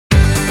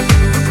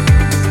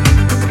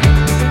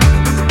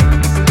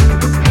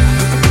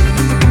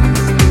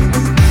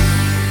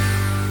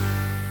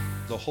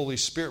Holy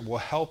Spirit will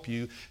help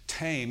you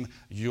tame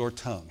your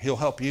tongue. He'll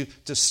help you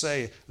to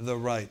say the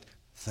right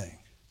thing.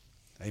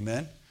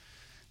 Amen?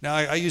 Now,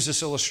 I use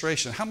this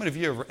illustration. How many of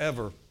you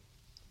ever,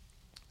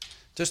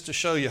 just to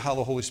show you how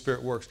the Holy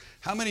Spirit works,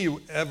 how many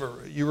of you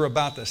you were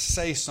about to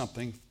say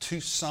something to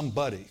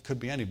somebody, could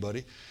be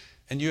anybody,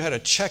 and you had a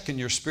check in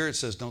your spirit that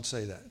says, don't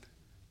say that?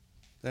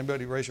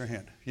 Anybody raise your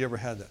hand? You ever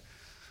had that?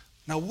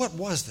 Now, what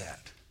was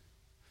that?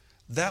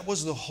 That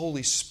was the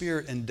Holy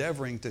Spirit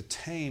endeavoring to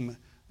tame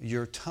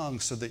your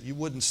tongue so that you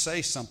wouldn't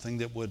say something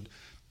that would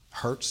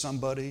hurt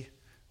somebody,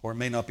 or it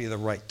may not be the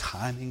right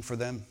timing for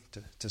them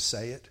to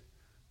say it.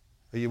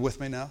 Are you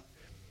with me now?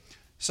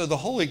 So the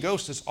Holy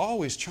Ghost is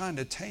always trying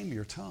to tame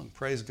your tongue.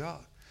 Praise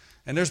God.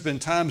 And there's been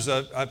times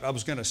I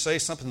was going to say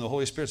something, the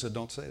Holy Spirit said,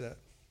 don't say that.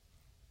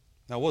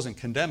 Now, I wasn't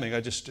condemning.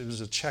 It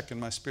was a check in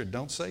my spirit.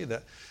 Don't say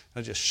that.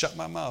 I just shut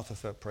my mouth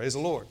with that. Praise the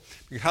Lord.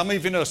 How many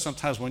of you know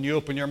sometimes when you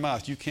open your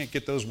mouth, you can't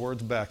get those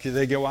words back?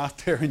 They go out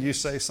there and you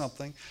say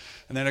something,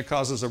 and then it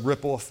causes a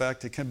ripple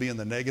effect. It can be in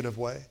the negative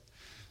way.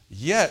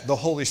 Yet, the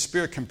Holy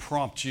Spirit can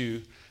prompt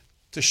you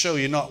to show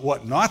you not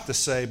what not to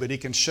say, but He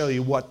can show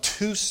you what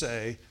to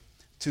say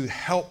to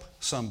help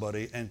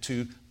somebody and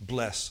to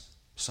bless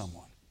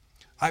someone.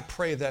 I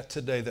pray that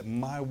today, that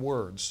my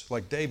words,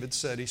 like David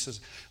said, he says,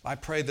 I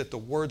pray that the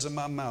words of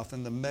my mouth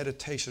and the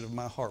meditation of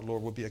my heart,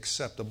 Lord, will be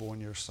acceptable in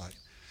your sight.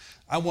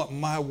 I want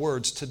my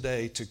words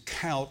today to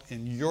count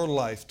in your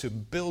life, to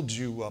build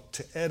you up,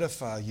 to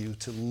edify you,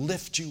 to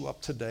lift you up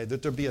today,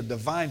 that there be a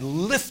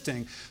divine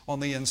lifting on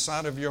the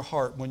inside of your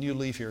heart when you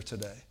leave here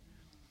today.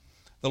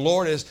 The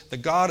Lord He's the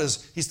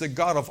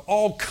God of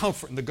all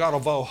comfort and the God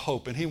of all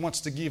hope, and He wants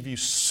to give you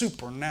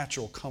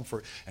supernatural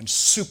comfort and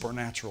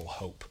supernatural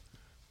hope.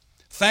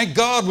 Thank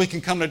God we can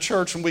come to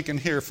church and we can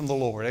hear from the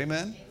Lord.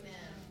 Amen? Amen.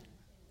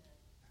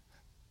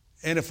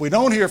 And if we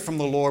don't hear from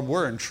the Lord,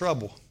 we're in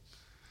trouble.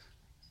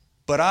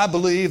 But I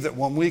believe that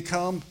when we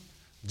come,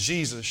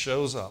 Jesus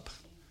shows up.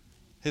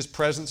 His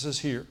presence is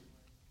here.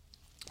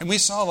 And we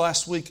saw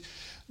last week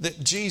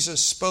that Jesus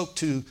spoke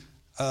to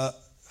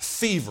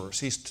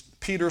fevers. He's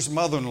Peter's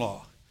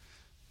mother-in-law.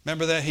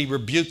 Remember that? He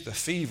rebuked the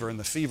fever and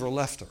the fever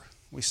left her.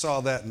 We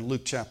saw that in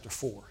Luke chapter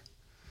 4.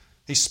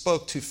 He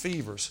spoke to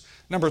fevers.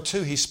 Number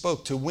 2, He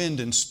spoke to wind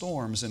and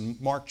storms in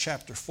Mark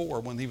chapter 4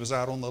 when He was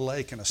out on the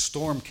lake and a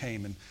storm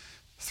came and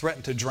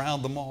threatened to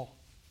drown them all.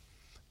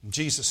 And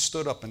Jesus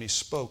stood up and He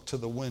spoke to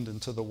the wind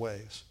and to the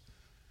waves.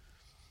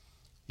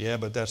 Yeah,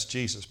 but that's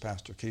Jesus,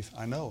 Pastor Keith.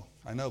 I know,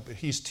 but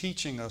He's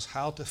teaching us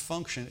how to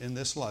function in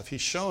this life.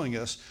 He's showing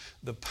us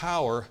the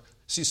power.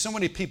 See, so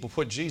many people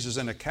put Jesus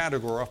in a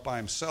category off by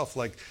Himself,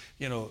 like,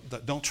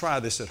 don't try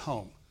this at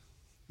home.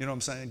 You know what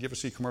I'm saying? You ever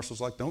see commercials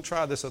like, don't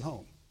try this at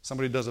home?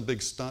 Somebody does a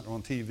big stunt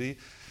on TV.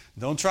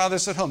 Don't try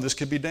this at home. This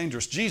could be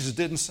dangerous. Jesus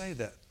didn't say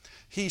that.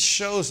 He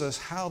shows us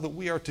how that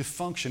we are to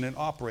function and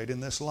operate in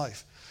this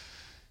life.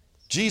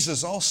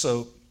 Jesus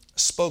also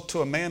spoke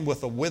to a man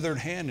with a withered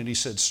hand, and He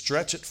said,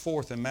 stretch it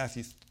forth in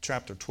Matthew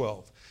chapter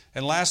 12.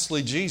 And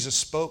lastly, Jesus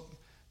spoke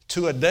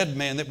to a dead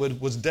man that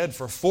was dead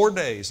for 4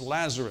 days,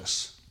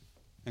 Lazarus,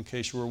 in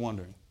case you were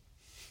wondering.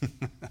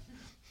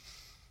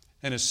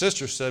 And his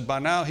sister said, by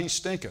now he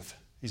stinketh.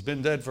 He's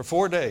been dead for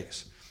 4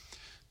 days.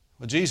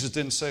 Well, Jesus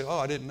didn't say,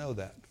 I didn't know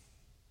that.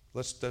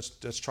 Let's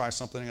try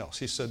something else.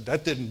 He said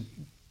that didn't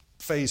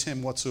faze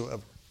Him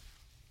whatsoever.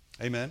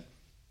 Amen?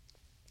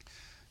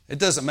 It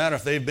doesn't matter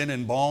if they've been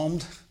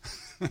embalmed.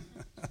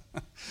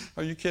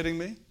 Are you kidding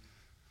me?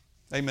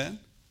 Amen?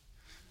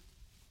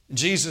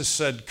 Jesus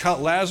said,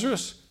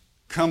 Lazarus,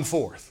 come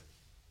forth.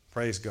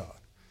 Praise God.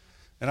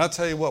 And I'll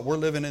tell you what, we're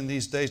living in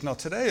these days. Now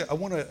today, I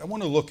want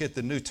to look at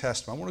the New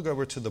Testament. I want to go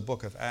over to the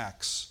book of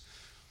Acts.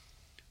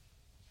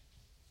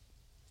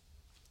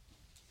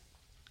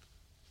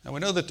 Now we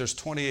know that there's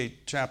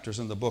 28 chapters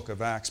in the book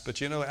of Acts,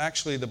 but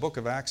actually the book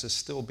of Acts is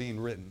still being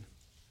written.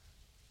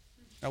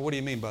 Now what do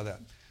you mean by that?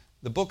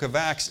 The book of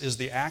Acts is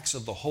the acts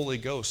of the Holy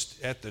Ghost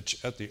at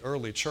the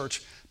early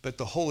church, but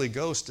the Holy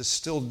Ghost is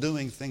still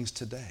doing things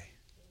today.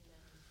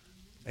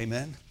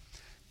 Amen?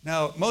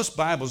 Now, most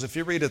Bibles, if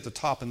you read at the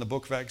top in the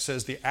book of Acts, it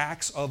says the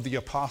Acts of the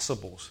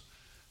Apostles.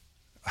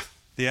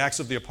 The Acts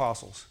of the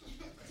Apostles.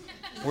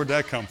 Where'd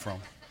that come from?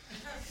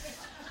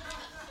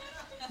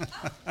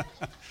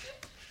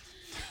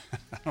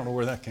 I don't know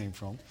where that came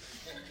from.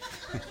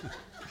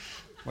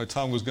 My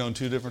tongue was going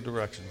 2 different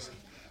directions.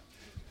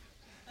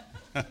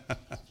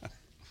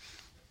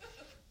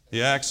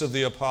 The Acts of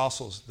the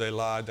Apostles, they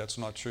lied. That's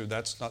not true.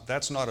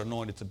 That's not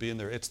anointed to be in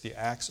there. It's the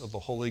acts of the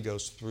Holy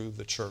Ghost through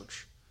the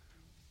church.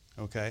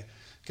 Okay?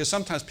 Because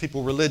sometimes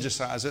people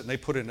religiousize it and they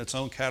put it in its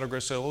own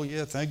category. Say, oh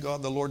yeah, thank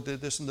God the Lord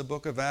did this in the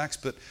book of Acts.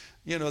 But,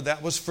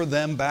 that was for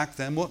them back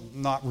then. Well,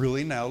 not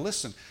really now.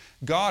 Listen,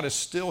 God is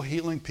still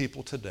healing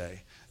people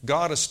today.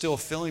 God is still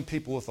filling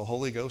people with the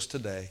Holy Ghost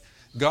today.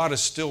 God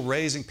is still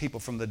raising people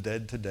from the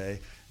dead today.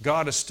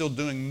 God is still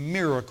doing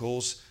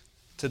miracles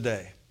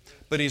today.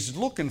 But He's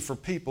looking for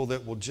people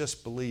that will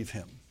just believe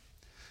Him.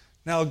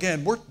 Now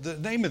again, the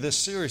name of this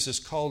series is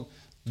called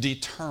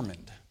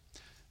Determined.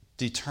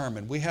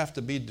 Determined. We have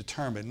to be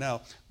determined.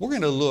 Now, we're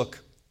going to look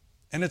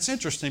And it's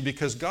interesting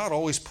because God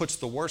always puts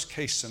the worst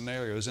case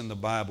scenarios in the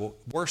Bible,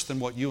 worse than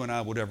what you and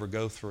I would ever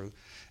go through,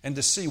 and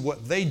to see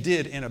what they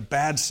did in a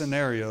bad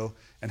scenario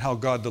and how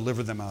God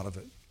delivered them out of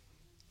it.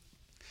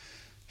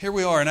 Here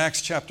we are in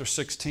Acts chapter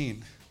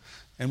 16,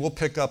 and we'll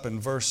pick up in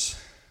verse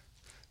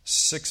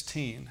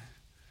 16.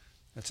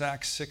 It's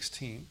Acts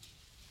 16.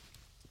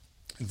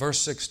 In verse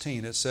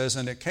 16 it says,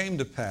 "And it came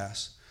to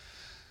pass,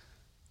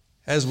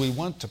 as we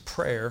went to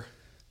prayer,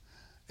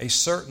 a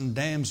certain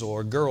damsel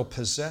or girl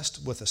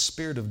possessed with a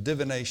spirit of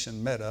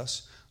divination met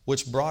us,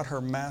 which brought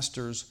her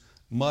masters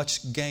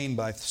much gain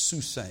by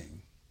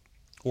soothsaying,"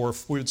 or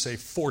we would say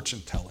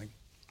fortune telling.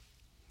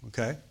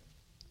 Okay?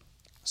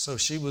 So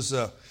she was,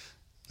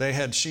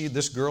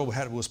 this girl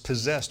was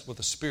possessed with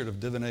a spirit of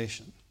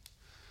divination.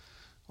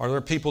 Are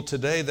there people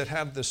today that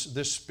have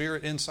this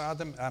spirit inside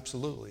them?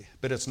 Absolutely.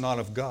 But it's not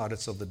of God,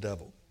 it's of the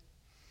devil.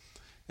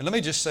 And let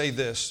me just say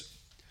this.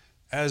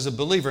 As a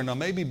believer, now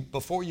maybe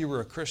before you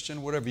were a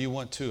Christian, whatever, you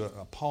went to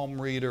a palm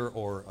reader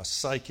or a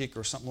psychic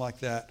or something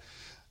like that,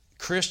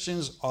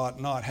 Christians ought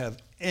not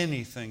have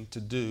anything to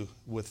do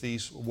with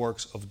these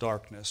works of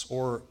darkness,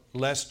 or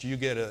lest you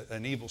get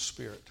an evil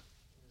spirit.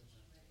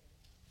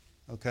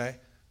 Okay?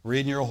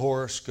 Reading your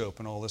horoscope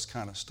and all this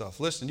kind of stuff.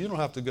 Listen, you don't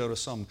have to go to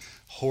some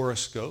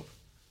horoscope.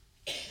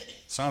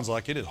 Sounds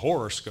like it is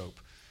horoscope.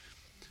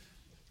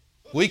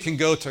 We can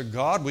go to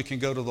God. We can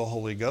go to the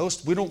Holy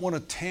Ghost. We don't want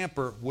to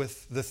tamper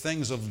with the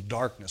things of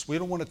darkness. We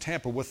don't want to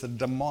tamper with the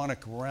demonic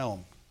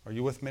realm. Are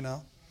you with me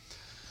now?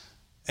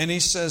 And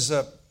he says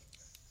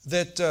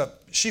that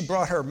she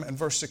brought her, in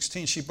verse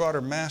 16, she brought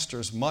her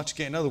masters much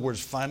gain. In other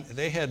words,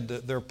 they had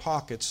their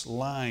pockets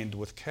lined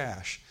with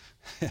cash,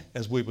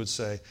 as we would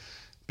say,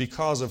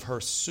 because of her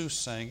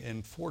soothsaying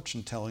and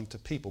fortune telling to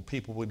people.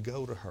 People would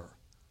go to her.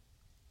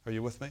 Are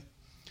you with me?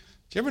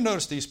 Do you ever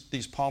notice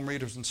these palm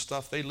readers and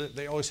stuff?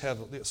 They always have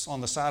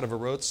on the side of a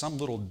road some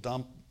little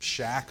dump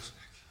shack,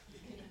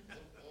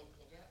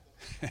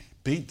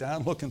 beat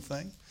down looking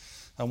thing.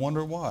 I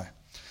wonder why.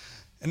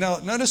 And now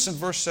notice in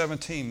verse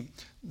 17,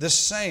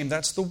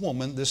 that's the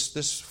woman,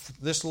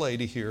 this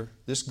lady here,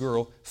 this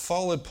girl,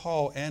 followed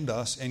Paul and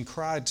us and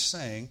cried,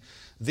 saying,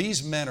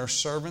 "These men are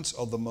servants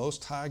of the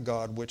Most High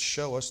God, which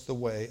show us the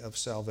way of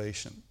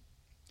salvation."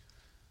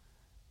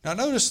 Now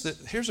notice that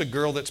here's a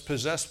girl that's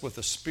possessed with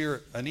a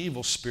spirit, an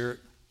evil spirit,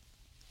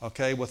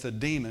 okay, with a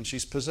demon.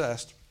 She's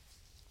possessed.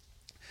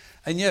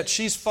 And yet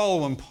she's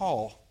following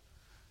Paul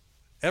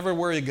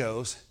everywhere he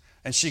goes.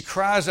 And she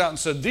cries out and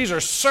said, "These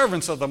are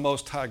servants of the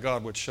Most High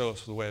God, which show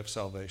us the way of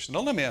salvation."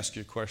 Now let me ask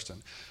you a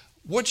question.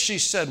 What she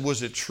said,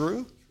 was it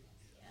true?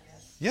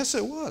 Yes,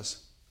 it was.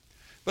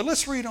 But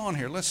let's read on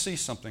here. Let's see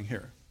something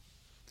here.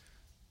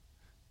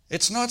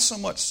 It's not so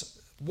much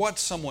what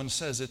someone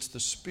says, it's the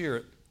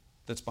spirit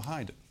that's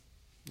behind it.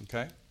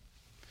 Okay?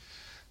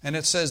 And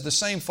it says, "The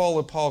same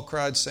followed Paul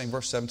cried, saying,"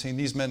 verse 17,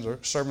 "These men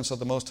are servants of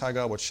the Most High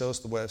God, which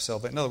shows the way of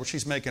salvation." In other words,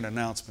 she's making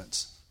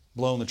announcements,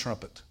 blowing the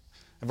trumpet.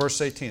 And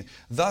verse 18,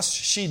 "Thus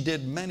she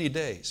did many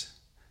days."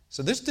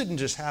 So this didn't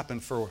just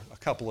happen for a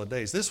couple of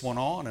days. This went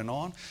on and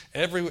on.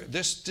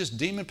 This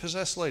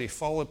demon-possessed lady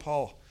followed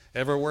Paul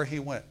everywhere he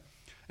went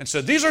and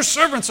said, "These are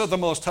servants of the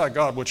Most High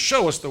God, which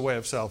show us the way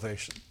of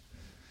salvation."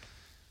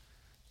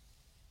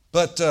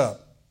 But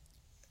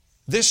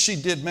this she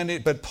did many,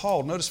 but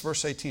Paul, notice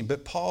verse 18,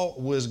 "But Paul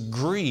was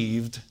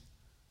grieved."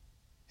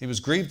 He was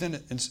grieved in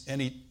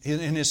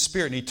his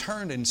spirit, and he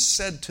turned and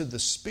said to the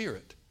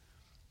spirit,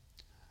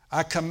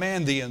 "I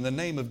command thee in the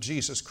name of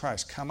Jesus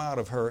Christ, come out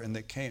of her."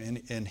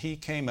 And he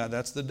came out,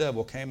 that's the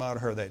devil, came out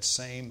of her that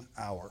same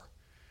hour.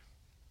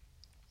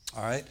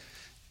 All right?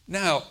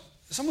 Now,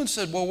 someone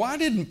said, "Well, why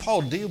didn't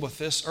Paul deal with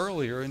this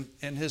earlier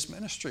in his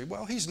ministry?"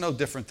 Well, he's no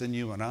different than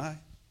you and I.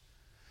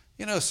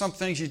 You know, some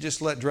things you just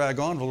let drag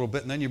on a little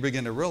bit, and then you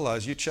begin to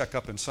realize, you check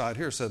up inside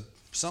here, said,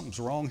 something's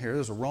wrong here.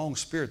 There's a wrong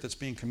spirit that's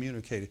being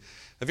communicated.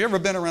 Have you ever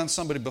been around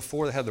somebody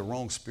before that had the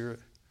wrong spirit?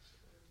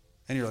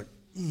 And you're like,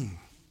 man,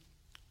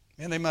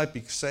 they might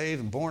be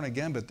saved and born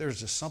again, but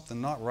there's just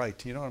something not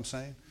right. You know what I'm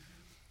saying?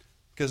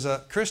 Because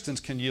Christians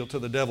can yield to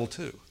the devil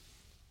too.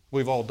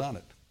 We've all done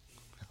it.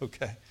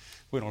 Okay?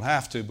 We don't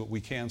have to, but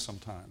we can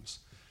sometimes.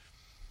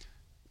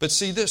 But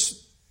see,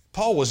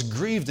 Paul was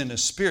grieved in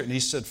his spirit, and he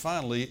said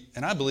finally,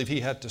 and I believe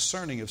he had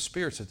discerning of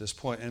spirits at this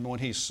point, and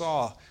when he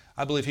saw,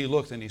 I believe he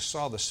looked and he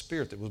saw the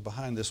spirit that was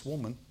behind this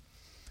woman.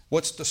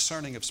 What's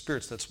discerning of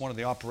spirits? That's one of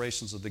the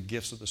operations of the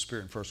gifts of the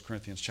Spirit in 1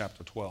 Corinthians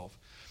chapter 12.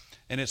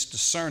 And it's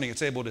discerning.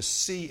 It's able to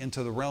see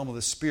into the realm of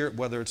the Spirit,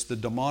 whether it's the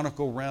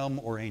demonical realm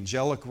or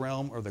angelic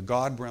realm or the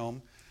God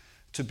realm,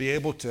 to be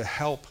able to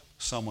help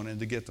someone and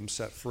to get them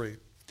set free.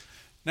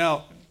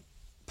 Now,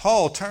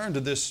 Paul turned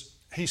to this.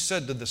 He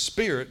said to the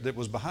spirit that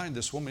was behind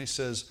this woman, he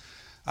says,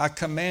 "I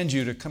command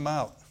you to come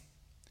out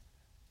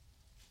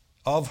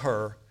of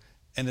her."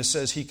 And it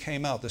says he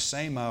came out the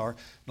same hour.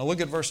 Now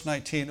look at verse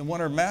 19. "And when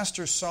her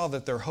masters saw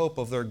that their hope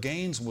of their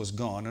gains was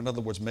gone," in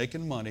other words,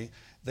 making money,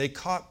 "they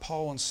caught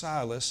Paul and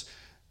Silas,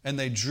 And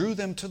they drew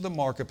them to the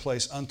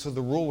marketplace unto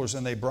the rulers,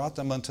 and they brought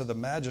them unto the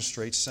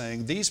magistrates,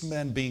 saying, These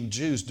men, being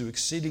Jews, do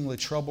exceedingly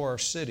trouble our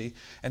city,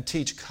 and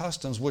teach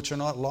customs which are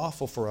not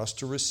lawful for us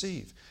to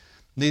receive,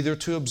 neither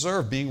to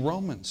observe, being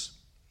Romans.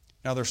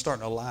 Now they're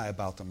starting to lie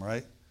about them,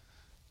 right?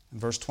 In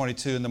verse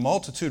 22, and the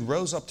multitude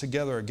rose up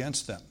together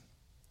against them.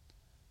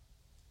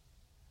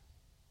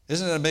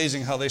 Isn't it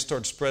amazing how they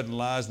started spreading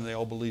lies and they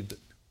all believed it?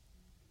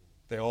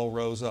 They all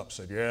rose up,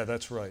 said, yeah,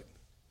 that's right.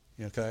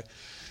 Okay?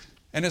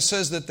 And it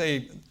says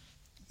that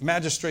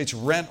magistrates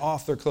rent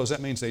off their clothes. That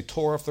means they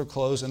tore off their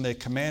clothes and they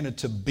commanded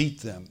to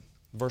beat them.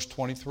 Verse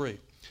 23.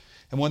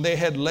 And when they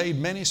had laid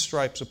many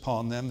stripes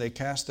upon them, they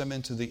cast them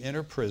into the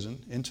inner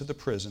prison, into the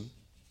prison,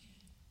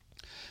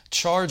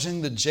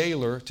 charging the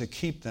jailer to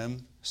keep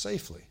them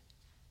safely.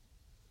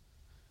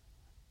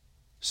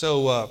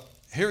 So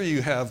here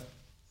you have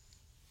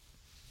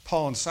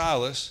Paul and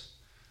Silas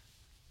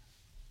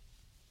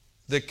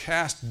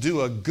that do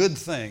a good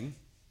thing,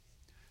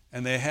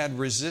 and they had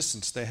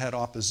resistance, they had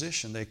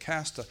opposition.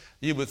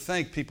 You would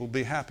think people would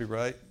be happy,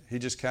 right? He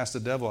just cast the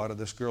devil out of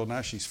this girl,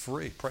 now she's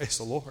free. Praise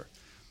the Lord.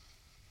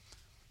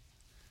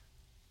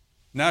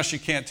 Now she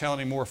can't tell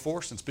any more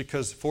fortunes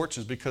because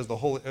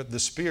the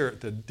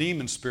spirit, the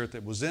demon spirit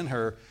that was in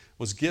her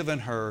was given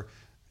her.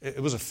 It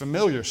was a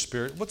familiar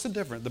spirit. What's the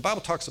difference? The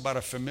Bible talks about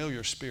a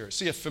familiar spirit.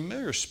 See, a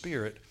familiar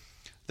spirit,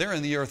 they're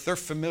in the earth, they're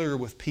familiar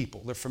with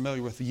people. They're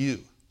familiar with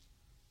you.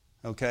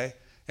 Okay?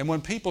 And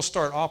when people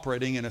start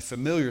operating in a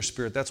familiar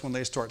spirit, that's when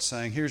they start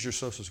saying, here's your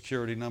social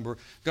security number.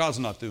 God's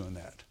not doing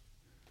that.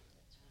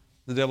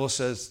 The devil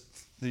says,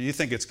 you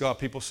think it's God.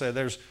 People say,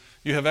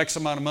 you have X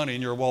amount of money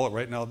in your wallet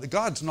right now.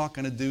 God's not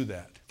going to do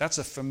that. That's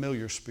a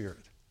familiar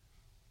spirit.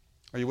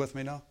 Are you with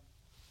me now?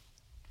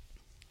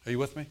 Are you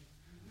with me?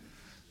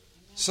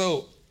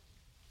 So,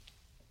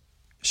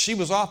 she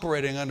was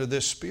operating under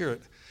this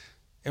spirit.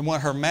 And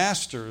when her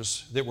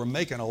masters that were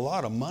making a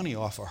lot of money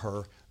off of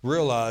her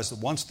realized that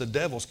once the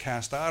devil's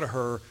cast out of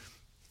her,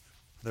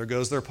 there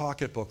goes their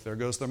pocketbook, there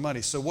goes their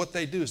money. So what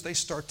they do is they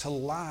start to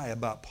lie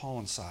about Paul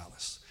and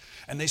Silas.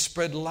 And they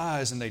spread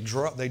lies and they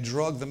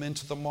drug them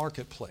into the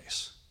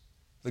marketplace,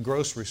 the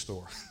grocery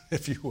store,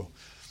 if you will.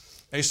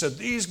 They said,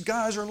 these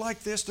guys are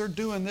like this, they're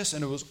doing this,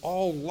 and it was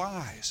all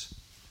lies.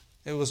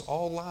 It was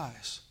all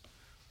lies.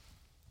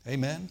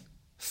 Amen?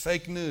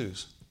 Fake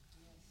news.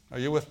 Are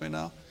you with me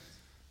now?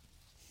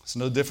 It's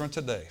no different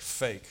today.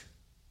 Fake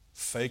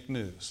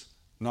news.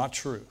 Not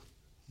true.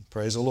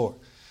 Praise the Lord.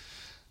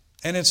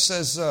 And it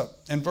says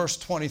in verse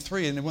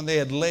 23, and when they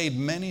had laid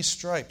many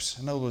stripes,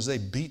 in other words, they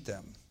beat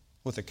them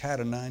with a cat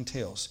of nine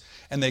tails,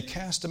 and they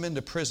cast them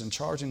into prison,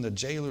 charging the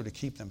jailer to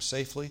keep them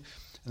safely.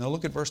 And now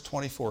look at verse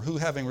 24. Who,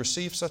 having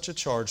received such a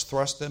charge,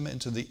 thrust them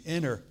into the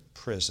inner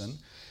prison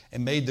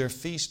and made their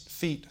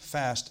feet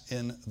fast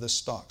in the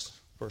stocks.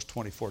 Verse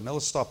 24. Now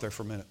let's stop there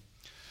for a minute.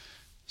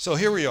 So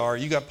here we are.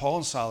 You got Paul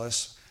and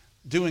Silas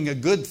doing a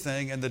good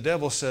thing, and the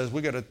devil says,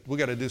 we got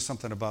to do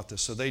something about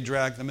this. So they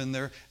dragged them in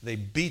there. They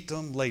beat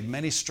them, laid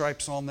many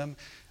stripes on them.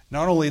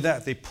 Not only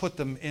that, they put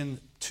them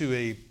into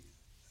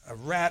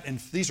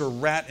these are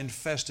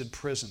rat-infested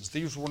prisons.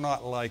 These were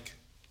not like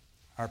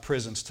our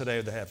prisons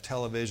today that have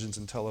televisions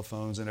and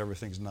telephones and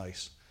everything's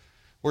nice.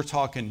 We're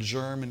talking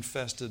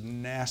germ-infested,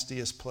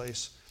 nastiest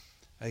place.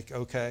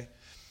 Okay?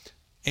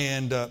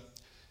 And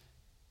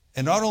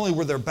not only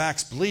were their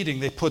backs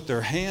bleeding, they put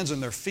their hands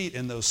and their feet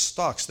in those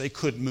stocks. They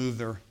couldn't move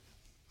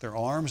their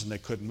arms and they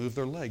couldn't move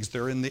their legs.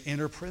 They're in the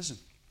inner prison.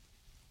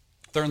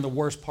 They're in the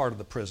worst part of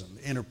the prison,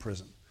 the inner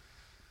prison.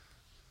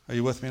 Are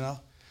you with me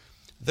now?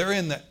 They're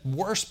in the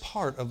worst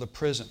part of the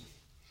prison.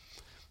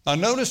 Now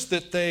notice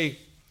that they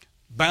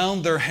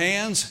bound their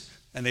hands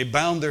and they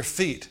bound their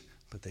feet,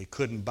 but they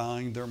couldn't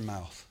bind their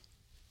mouth.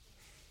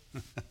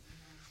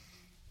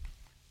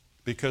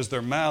 Because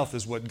their mouth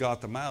is what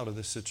got them out of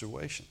this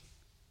situation.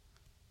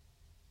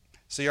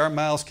 See, our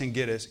mouths can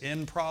get us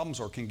in problems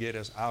or can get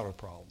us out of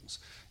problems.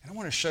 And I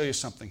want to show you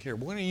something here.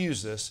 We're going to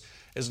use this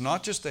as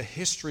not just a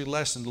history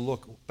lesson to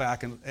look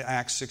back in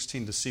Acts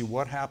 16 to see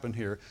what happened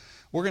here.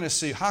 We're going to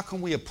see how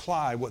can we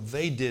apply what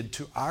they did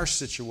to our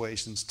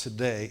situations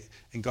today,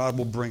 and God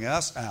will bring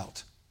us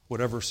out,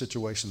 whatever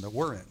situation that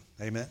we're in.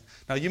 Amen.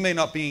 Now, you may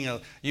not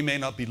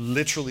be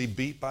literally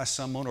beat by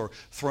someone or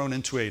thrown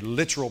into a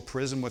literal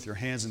prison with your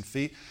hands and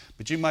feet,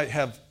 but you might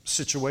have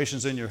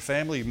situations in your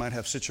family, you might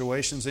have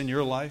situations in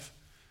your life.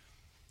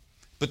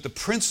 But the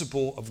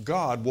principle of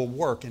God will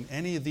work in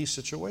any of these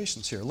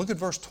situations here. Look at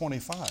verse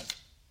 25.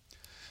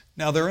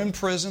 Now, they're in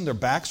prison, their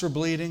backs are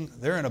bleeding,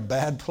 they're in a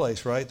bad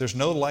place, right? There's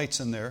no lights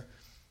in there.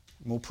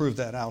 We'll prove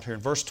that out here in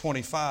verse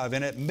 25.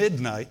 And at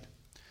midnight,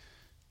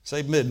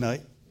 say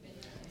midnight.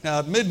 Now,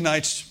 at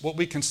midnight's what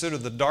we consider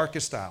the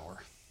darkest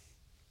hour.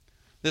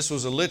 This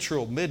was a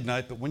literal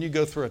midnight, but when you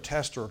go through a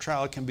test or a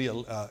trial, it can be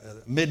a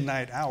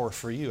midnight hour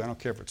for you. I don't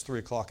care if it's 3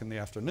 o'clock in the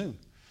afternoon.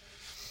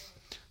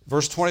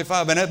 Verse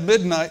 25, and at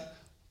midnight,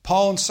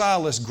 Paul and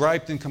Silas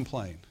griped and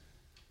complained.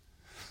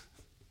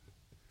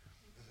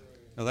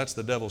 Now, that's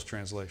the devil's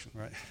translation,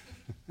 right?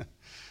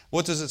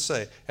 What does it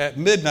say? At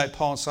midnight,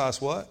 Paul and Silas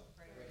what?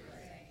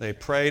 They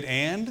prayed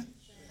and?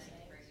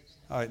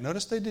 All right,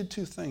 notice they did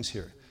two things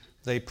here.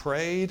 They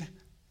prayed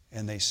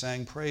and they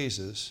sang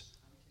praises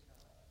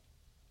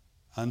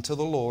unto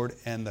the Lord,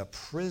 and the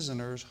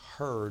prisoners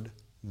heard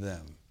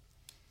them.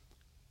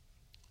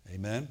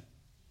 Amen?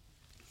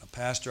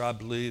 Pastor, I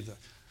believe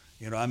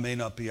that, I may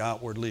not be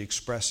outwardly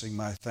expressing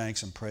my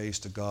thanks and praise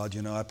to God.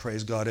 I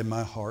praise God in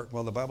my heart.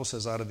 Well, the Bible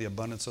says out of the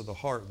abundance of the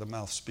heart, the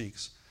mouth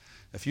speaks.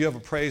 If you have a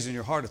praise in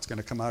your heart, it's going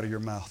to come out of your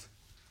mouth.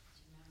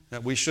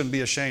 That we shouldn't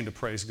be ashamed to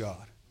praise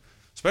God,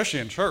 especially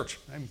in church.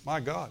 My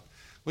God,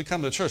 we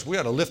come to church, we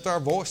got to lift our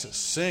voices,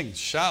 sing,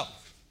 shout,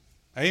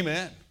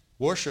 amen,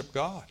 worship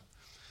God.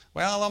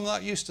 Well, I'm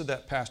not used to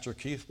that, Pastor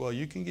Keith. Well,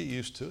 you can get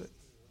used to it.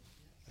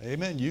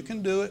 Amen. You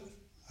can do it.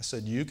 I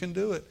said, you can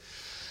do it.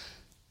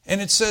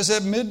 And it says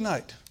at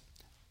midnight,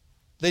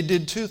 they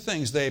did two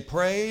things. They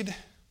prayed,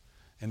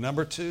 and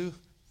number two,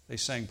 they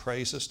sang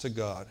praises to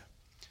God.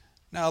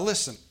 Now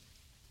listen,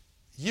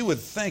 you would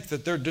think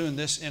that they're doing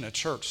this in a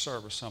church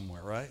service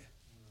somewhere, right?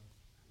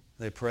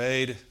 They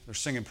prayed, they're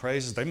singing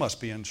praises, they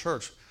must be in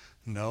church.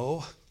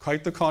 No,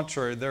 quite the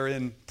contrary, they're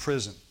in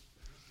prison.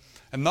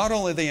 And not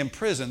only are they in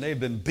prison, they've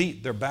been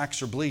beat, their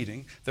backs are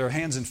bleeding, their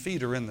hands and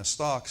feet are in the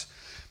stocks.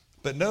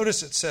 But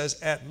notice it says,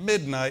 at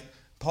midnight,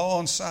 Paul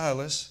and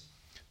Silas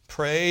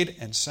prayed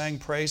and sang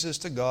praises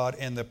to God,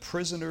 and the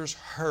prisoners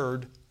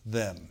heard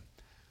them.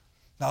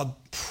 Now,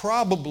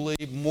 probably,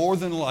 more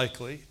than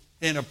likely,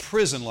 in a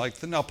prison like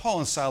that, now Paul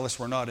and Silas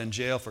were not in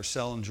jail for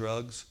selling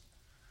drugs.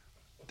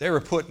 They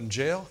were put in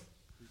jail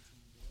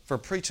for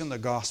preaching the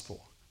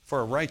gospel, for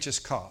a righteous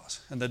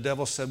cause. And the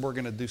devil said, we're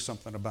going to do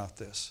something about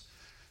this.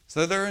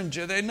 So they're in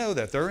jail. They know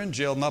that. They're in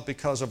jail not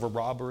because of a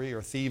robbery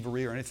or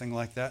thievery or anything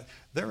like that.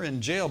 They're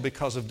in jail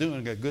because of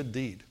doing a good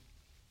deed.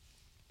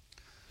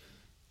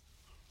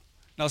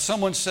 Now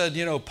someone said,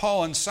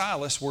 Paul and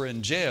Silas were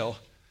in jail,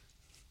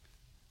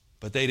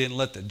 but they didn't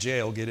let the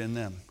jail get in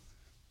them.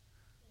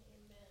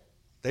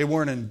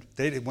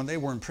 When they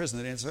were in prison,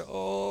 they didn't say,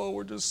 oh,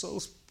 we're just so...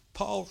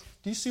 Paul,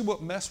 do you see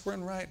what mess we're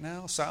in right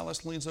now?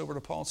 Silas leans over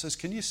to Paul and says,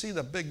 can you see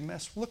the big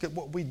mess? Look at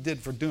what we did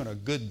for doing a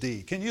good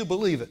deed. Can you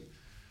believe it?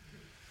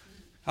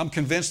 I'm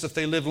convinced if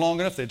they lived long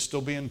enough, they'd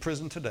still be in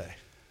prison today.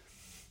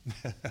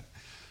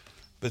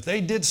 But they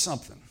did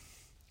something.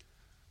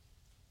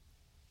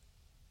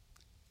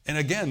 And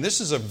again, this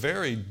is a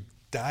very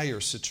dire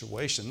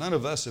situation. None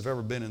of us have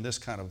ever been in this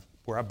kind of,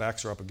 where our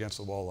backs are up against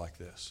the wall like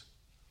this.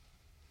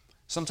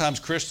 Sometimes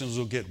Christians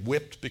will get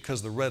whipped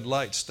because the red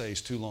light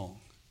stays too long.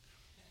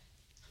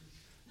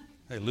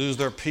 They lose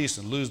their peace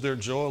and lose their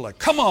joy. Like,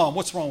 come on,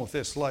 what's wrong with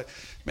this light?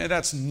 Man,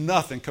 that's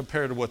nothing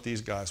compared to what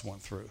these guys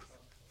went through.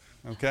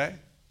 Okay?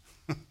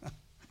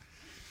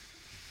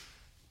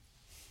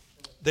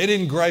 They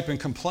didn't gripe and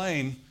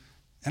complain.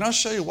 And I'll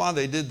show you why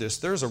they did this.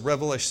 There's a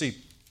revelation. See,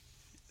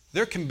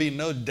 there can be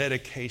no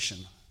dedication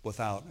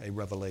without a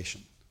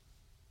revelation.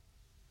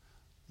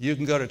 You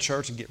can go to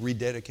church and get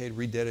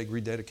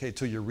rededicated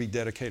till your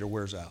rededicator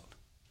wears out.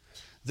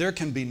 There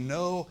can be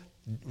no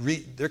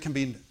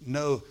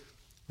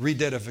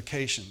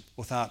rededication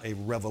without a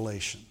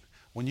revelation.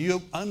 When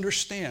you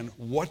understand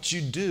what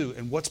you do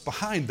and what's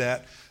behind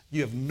that,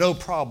 you have no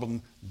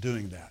problem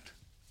doing that.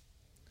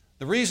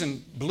 The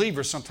reason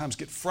believers sometimes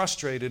get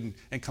frustrated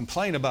and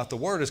complain about the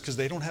Word is because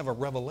they don't have a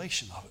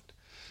revelation of it.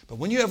 But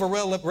when you have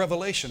a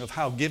revelation of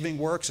how giving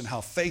works and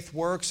how faith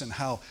works and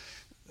how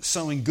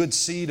sowing good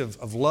seed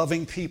of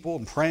loving people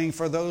and praying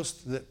for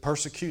those that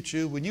persecute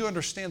you, when you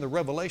understand the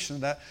revelation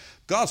of that,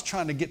 God's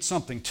trying to get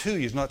something to you.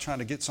 He's not trying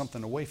to get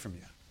something away from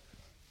you.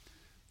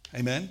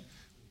 Amen?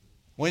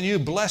 When you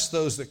bless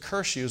those that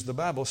curse you, as the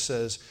Bible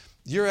says,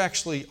 you're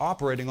actually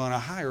operating on a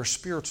higher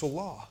spiritual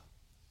law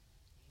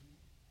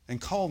and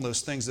calling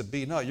those things that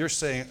be not. You're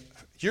saying,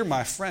 you're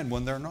my friend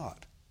when they're not.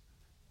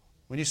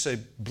 When you say,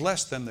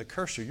 bless them that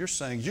curse you, you're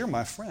saying, you're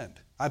my friend.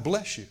 I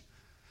bless you.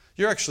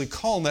 You're actually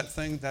calling that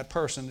thing, that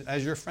person,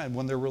 as your friend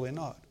when they're really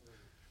not.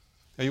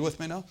 Are you with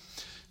me now?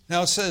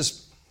 Now it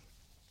says,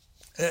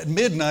 at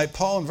midnight,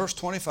 Paul in verse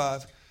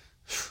 25,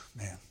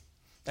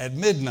 at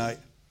midnight,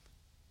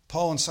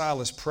 Paul and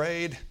Silas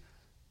prayed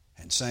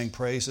and sang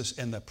praises,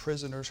 and the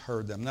prisoners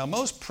heard them. Now,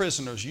 most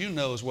prisoners, you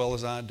know as well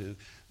as I do,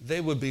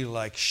 they would be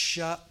like,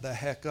 shut the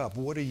heck up.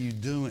 What are you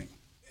doing?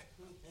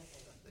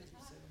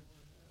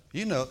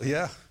 You know,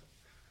 yeah.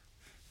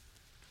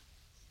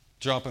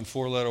 Dropping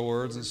four-letter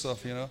words and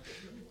stuff,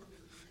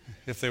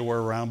 If they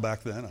were around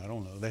back then, I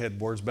don't know. They had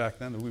words back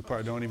then that we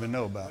probably don't even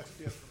know about.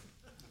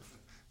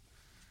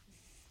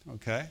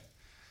 Okay?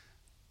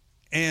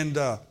 And,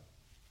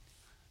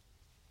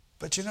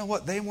 but you know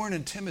what? They weren't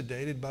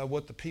intimidated by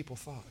what the people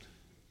thought.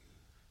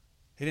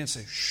 He didn't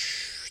say,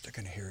 shh, they're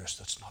going to hear us.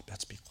 Let's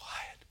be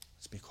quiet.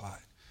 Let's be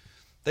quiet.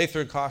 They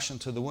threw caution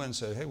to the wind and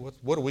said, hey,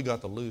 what do we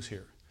got to lose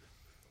here?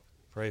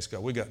 Praise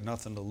God. We got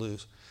nothing to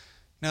lose.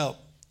 Now,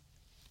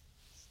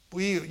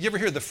 you ever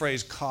hear the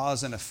phrase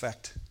cause and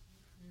effect?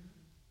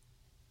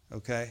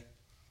 Okay?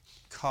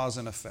 Cause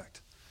and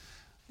effect.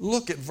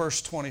 Look at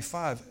verse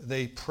 25.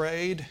 They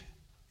prayed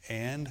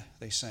and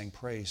they sang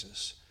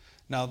praises.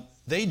 Now,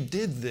 they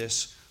did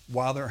this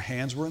while their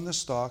hands were in the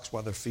stocks,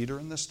 while their feet are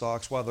in the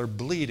stocks, while they're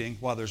bleeding,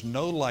 while there's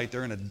no light,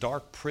 they're in a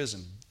dark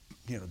prison,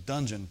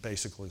 dungeon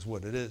basically is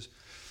what it is.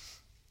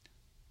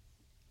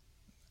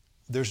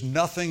 There's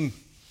nothing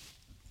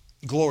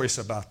glorious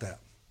about that.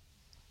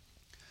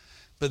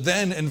 But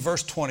then in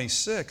verse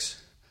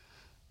 26,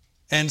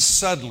 and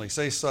suddenly,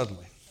 say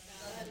suddenly.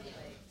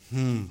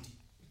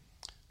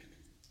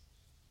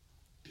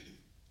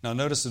 Now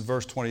notice that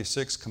verse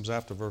 26 comes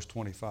after verse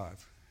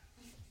 25.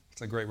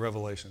 It's a great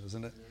revelation,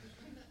 isn't it?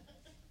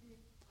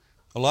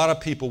 A lot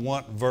of people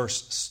want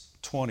verse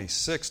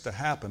 26 to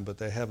happen, but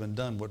they haven't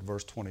done what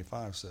verse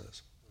 25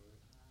 says.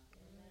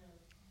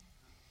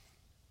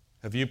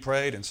 Have you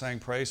prayed and sang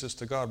praises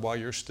to God while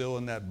you're still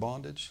in that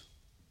bondage?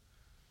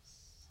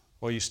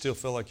 While you still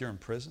feel like you're in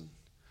prison?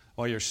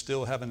 While you're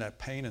still having that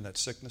pain and that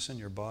sickness in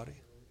your body?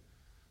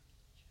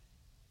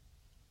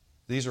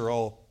 These are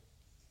all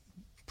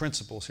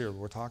principles here that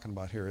we're talking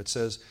about here. It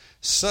says,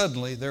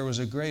 suddenly there was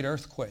a great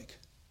earthquake.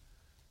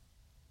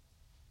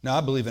 Now,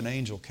 I believe an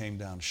angel came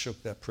down and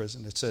shook that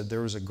prison. It said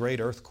there was a great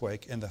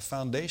earthquake, and the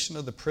foundation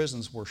of the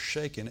prisons were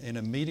shaken, and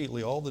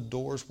immediately all the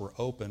doors were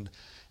opened,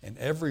 and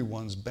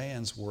everyone's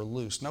bands were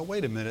loosed. Now,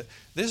 wait a minute.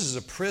 This is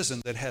a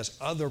prison that has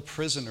other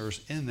prisoners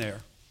in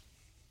there.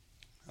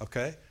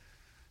 Okay?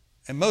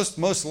 And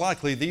most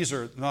likely, these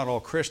are not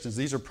all Christians.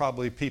 These are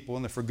probably people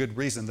in there for good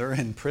reason. They're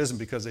in prison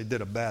because they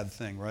did a bad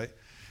thing, right?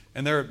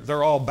 And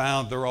they're all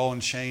bound. They're all in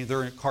chains.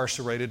 They're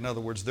incarcerated. In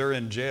other words, they're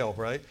in jail,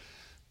 right?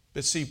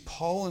 But see,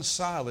 Paul and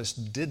Silas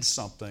did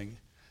something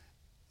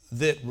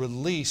that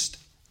released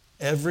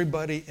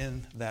everybody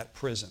in that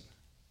prison.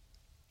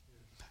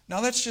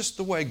 Now, that's just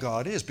the way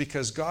God is,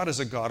 because God is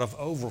a God of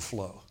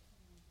overflow.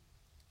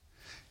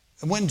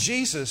 And when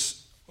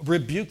Jesus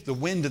rebuked the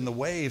wind and the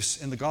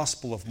waves in the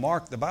Gospel of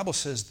Mark, the Bible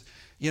says,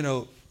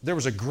 there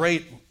was a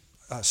great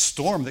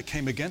storm that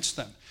came against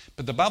them.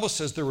 But the Bible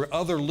says there were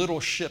other little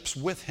ships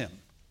with him.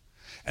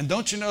 And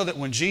don't you know that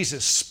when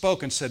Jesus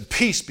spoke and said,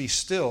 peace, be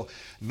still,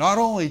 not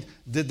only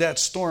did that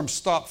storm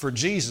stop for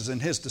Jesus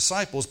and his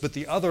disciples, but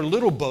the other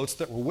little boats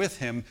that were with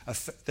him,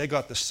 they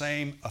got the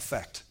same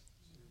effect.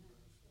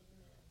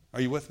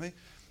 Are you with me?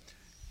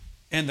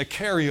 And the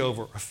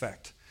carryover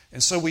effect.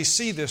 And so we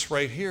see this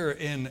right here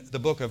in the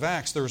book of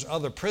Acts. There's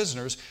other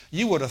prisoners.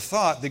 You would have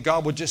thought that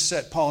God would just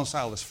set Paul and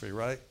Silas free,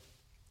 right?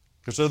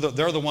 Because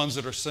they're the ones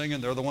that are singing.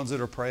 They're the ones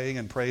that are praying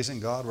and praising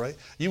God, right?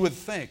 You would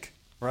think,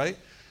 right,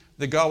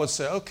 that God would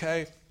say,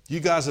 okay, you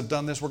guys have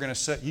done this. We're going to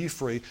set you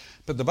free.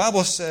 But the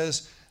Bible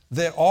says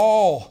that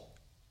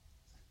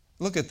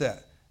look at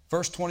that.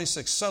 Verse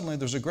 26, suddenly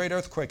there's a great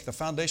earthquake. The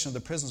foundation of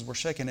the prisons were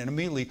shaken, and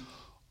immediately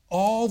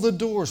all the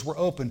doors were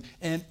opened,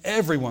 and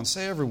everyone,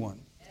 say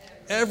everyone,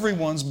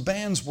 everyone's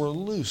bands were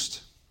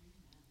loosed.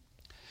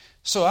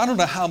 So I don't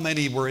know how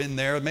many were in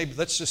there. Maybe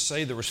let's just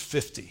say there was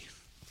 50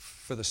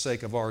 for the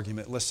sake of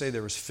argument. Let's say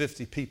there was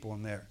 50 people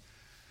in there.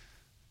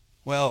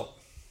 Well,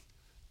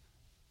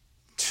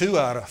 2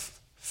 out of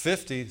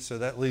 50, so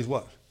that leaves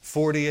what?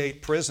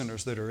 48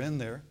 prisoners that are in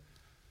there,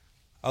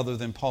 other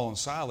than Paul and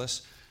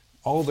Silas.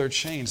 All their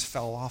chains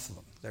fell off of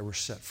them. They were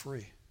set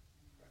free.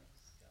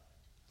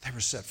 They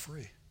were set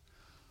free.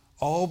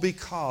 All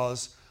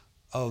because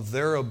of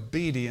their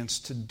obedience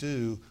to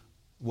do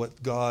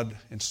what God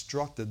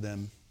instructed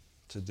them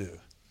to do.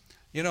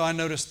 I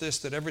noticed this,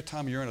 that every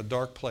time you're in a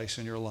dark place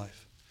in your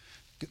life,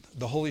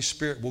 the Holy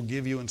Spirit will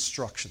give you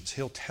instructions.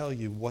 He'll tell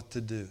you what to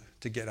do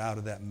to get out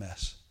of that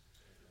mess.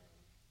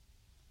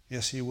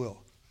 Yes, He will.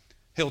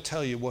 He'll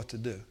tell you what to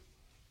do.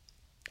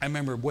 I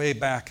remember way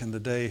back in the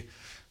day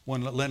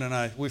when Lynn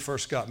and we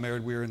first got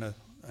married, we were in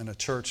a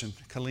church in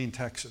Killeen,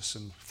 Texas,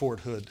 in Fort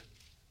Hood.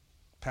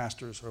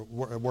 Pastors, or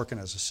working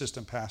as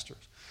assistant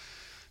pastors.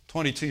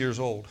 22 years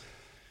old.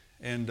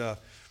 And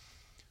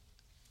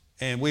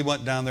we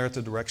went down there at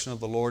the direction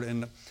of the Lord.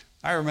 And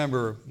I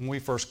remember when we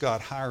first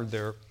got hired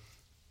there,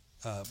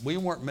 we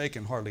weren't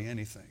making hardly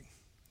anything.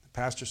 The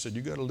pastor said,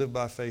 you got to live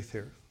by faith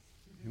here.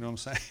 You know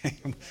what I'm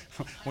saying?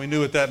 We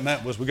knew what that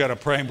meant was we got to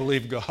pray and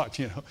believe God,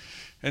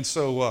 And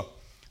so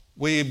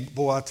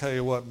I tell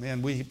you what,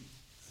 man, we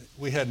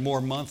had more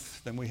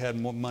month than we had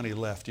more money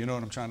left. You know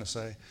what I'm trying to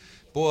say?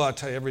 Boy, I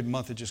tell you, every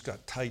month it just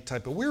got tight.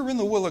 But we were in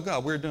the will of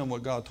God. We were doing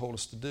what God told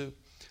us to do.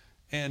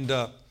 And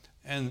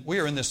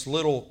we were in this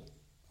little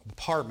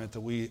apartment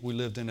that we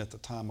lived in at the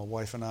time, my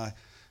wife and I.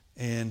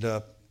 And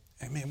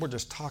man, we're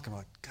just talking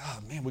like,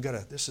 God, man,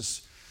 this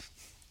is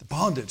the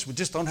bondage. We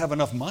just don't have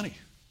enough money,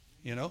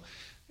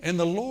 And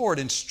the Lord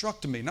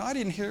instructed me. Now, I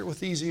didn't hear it with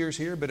these ears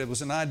here, but it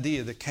was an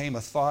idea that came,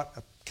 a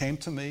thought came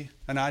to me,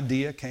 an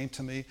idea came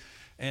to me.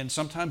 And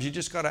sometimes you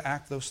just got to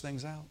act those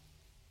things out.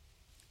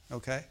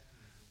 Okay?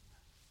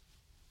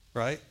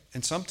 Right?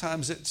 And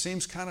sometimes it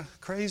seems kind of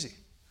crazy.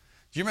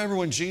 Do you remember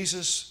when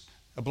Jesus,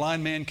 a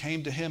blind man,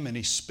 came to him and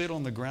he spit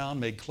on the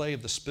ground, made clay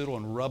of the spittle,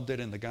 and rubbed it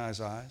in the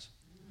guy's eyes?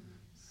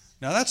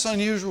 Now that's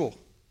unusual,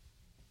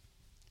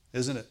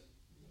 isn't it?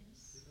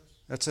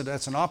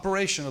 That's an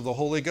operation of the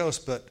Holy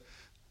Ghost, but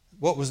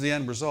what was the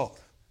end result?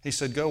 He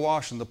said, go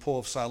wash in the pool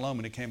of Siloam,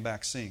 and he came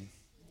back seeing.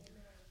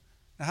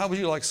 Now how would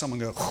you like someone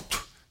go,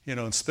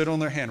 and spit on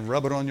their hand,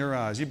 rub it on your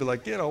eyes. You'd be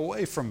like, get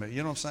away from me. You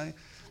know what I'm saying?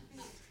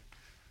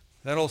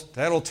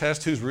 That'll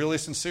test who's really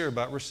sincere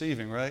about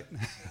receiving, right?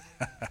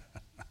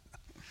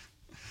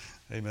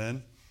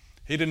 Amen.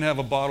 He didn't have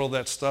a bottle of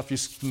that stuff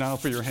you now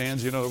for your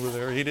hands, over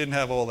there. He didn't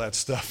have all that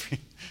stuff,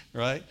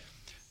 right?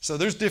 So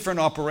there's different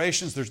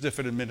operations, there's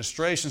different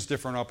administrations,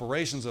 different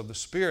operations of the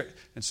Spirit.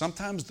 And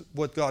sometimes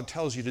what God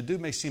tells you to do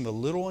may seem a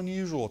little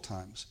unusual at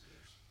times.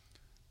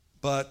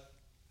 But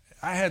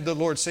I had the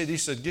Lord say, He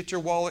said, get your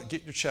wallet,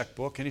 get your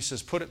checkbook. And He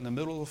says, put it in the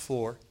middle of the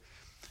floor.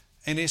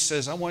 And He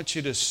says, I want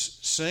you to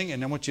sing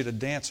and I want you to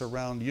dance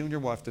around, you and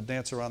your wife, to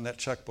dance around that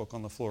checkbook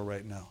on the floor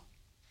right now.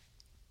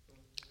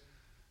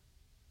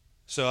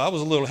 So I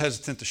was a little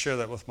hesitant to share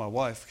that with my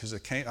wife because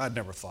I'd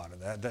never thought of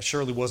that. That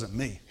surely wasn't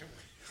me.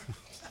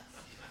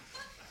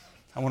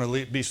 I want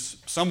to be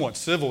somewhat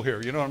civil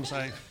here, you know what I'm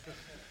saying?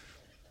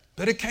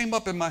 But it came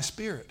up in my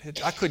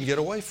spirit. I couldn't get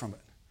away from it.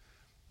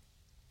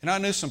 And I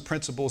knew some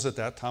principles at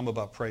that time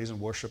about praise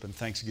and worship and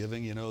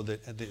thanksgiving,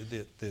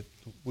 that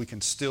we can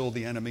still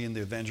the enemy and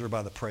the avenger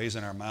by the praise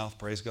in our mouth,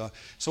 praise God.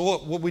 So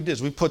what we did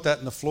is we put that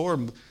in the floor.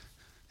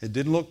 It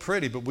didn't look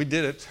pretty, but we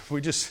did it.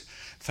 We just,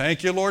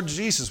 thank you, Lord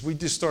Jesus. We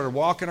just started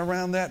walking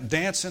around that,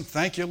 dancing.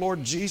 Thank you,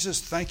 Lord Jesus.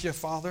 Thank you,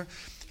 Father,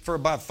 for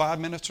about 5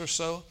 minutes or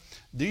so.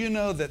 Do you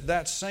know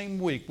that same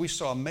week we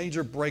saw a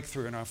major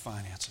breakthrough in our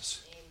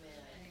finances?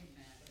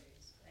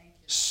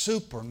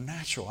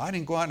 Supernatural. I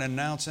didn't go out and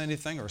announce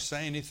anything or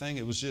say anything.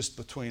 It was just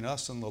between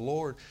us and the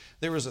Lord.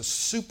 There was a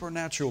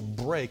supernatural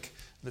break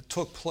that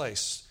took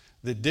place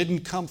that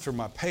didn't come through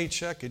my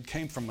paycheck. It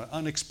came from an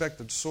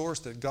unexpected source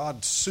that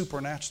God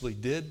supernaturally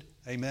did.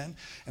 Amen.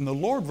 And the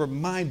Lord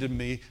reminded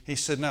me, He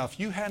said, now if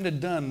you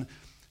hadn't done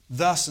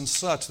thus and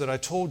such that I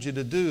told you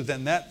to do,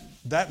 then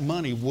that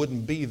money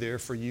wouldn't be there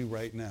for you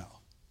right now.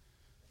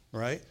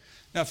 Right?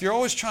 Now if you're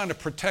always trying to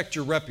protect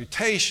your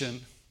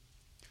reputation,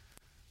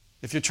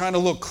 if you're trying to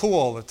look cool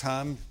all the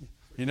time,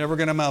 you're never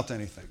going to amount to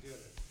anything.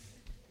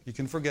 You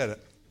can forget it.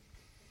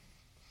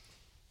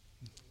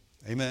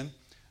 Amen.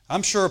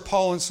 I'm sure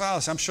Paul and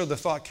Silas, I'm sure the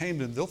thought came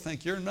to them, they'll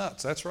think you're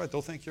nuts. That's right,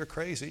 they'll think you're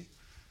crazy.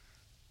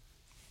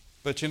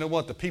 But you know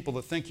what? The people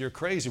that think you're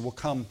crazy will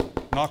come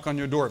knock on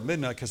your door at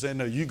midnight because they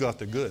know you got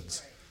the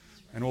goods.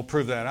 And we'll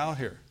prove that out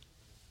here.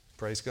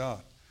 Praise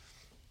God.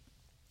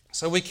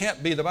 So we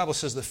can't be, the Bible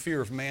says the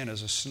fear of man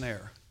is a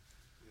snare.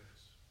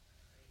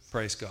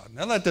 Praise God.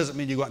 Now that doesn't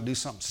mean you go out and do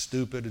something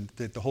stupid and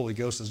that the Holy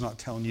Ghost is not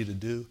telling you to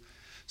do.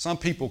 Some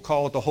people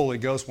call it the Holy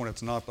Ghost when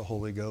it's not the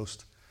Holy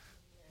Ghost.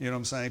 You know what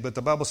I'm saying? But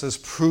the Bible says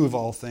prove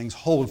all things,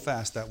 hold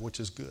fast that which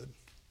is good.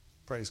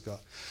 Praise God.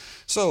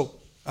 So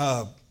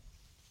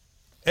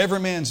every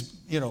man's,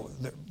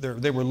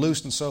 they were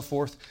loosed and so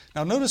forth.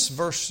 Now notice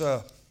verse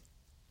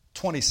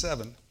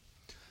 27.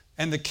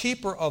 And the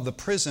keeper of the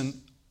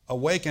prison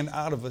awakened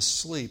out of his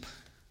sleep.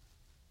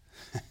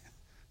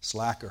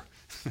 Slacker.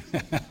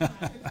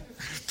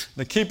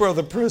 The keeper of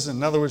the prison,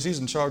 in other words, he's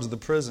in charge of the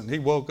prison. He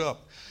woke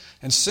up,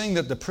 and seeing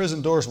that the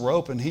prison doors were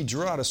open, he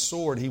drew out a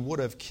sword. He would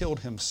have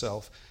killed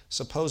himself,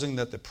 supposing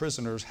that the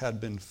prisoners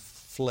had been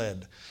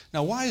fled.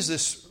 Now, why is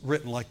this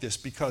written like this?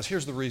 Because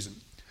here's the reason.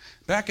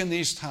 Back in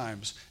these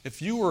times,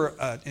 if you were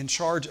in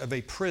charge of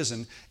a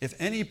prison, if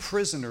any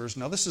prisoners,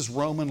 now this is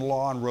Roman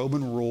law and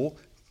Roman rule,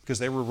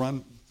 because it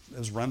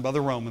was run by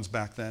the Romans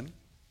back then,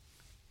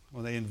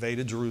 when they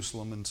invaded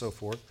Jerusalem and so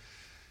forth,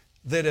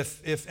 that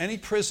if any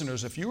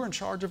prisoners, if you were in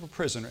charge of a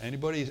prisoner,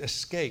 anybody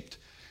escaped,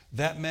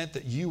 that meant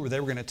that they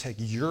were going to take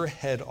your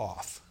head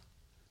off.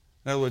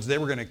 In other words, they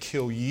were going to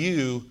kill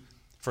you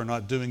for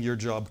not doing your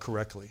job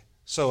correctly.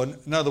 So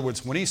in other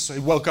words, when he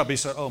woke up, he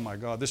said, oh my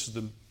God, this is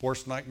the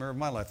worst nightmare of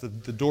my life. The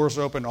doors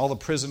are open, all the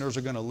prisoners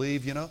are going to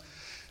leave,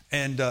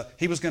 And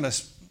he was going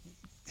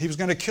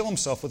to kill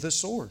himself with his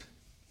sword.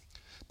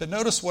 But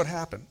notice what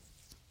happened.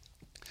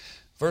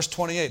 Verse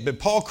 28, but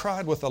Paul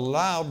cried with a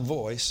loud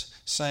voice,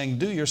 saying,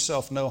 do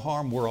yourself no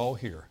harm, we're all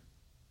here.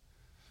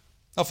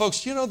 Now,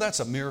 folks, that's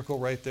a miracle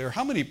right there.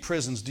 How many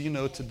prisons do you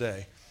know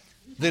today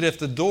that if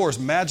the doors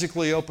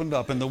magically opened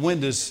up and the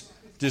windows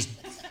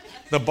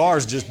the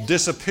bars just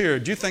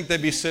disappeared, do you think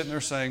they'd be sitting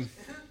there saying,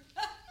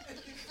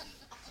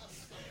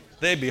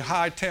 they'd be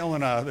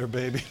hightailing out of there,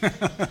 baby.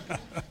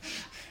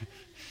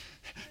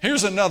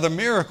 Here's another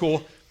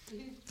miracle.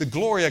 The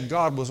glory of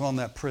God was on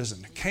that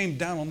prison. It came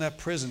down on that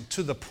prison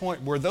to the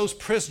point where those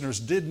prisoners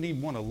didn't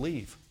even want to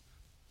leave.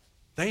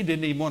 They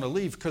didn't even want to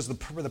leave because the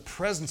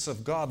presence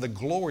of God, the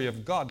glory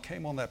of God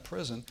came on that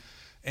prison.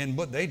 And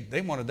but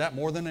they wanted that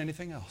more than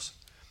anything else.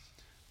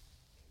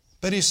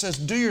 But he says,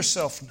 do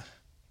yourself,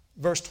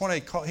 verse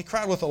 28, he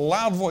cried with a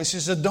loud voice. He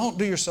said, don't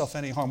do yourself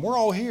any harm. We're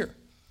all here.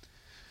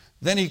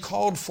 Then he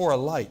called for a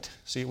light.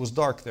 See, it was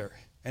dark there.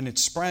 And it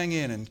sprang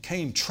in and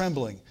came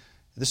trembling.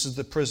 This is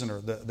the prisoner,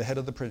 the head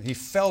of the prison. He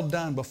fell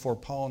down before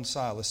Paul and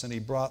Silas, and he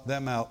brought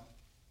them out.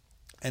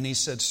 And he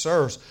said,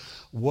 sirs,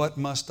 what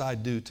must I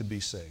do to be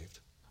saved?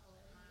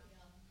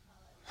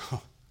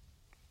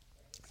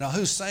 Now,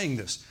 who's saying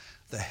this?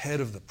 The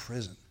head of the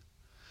prison.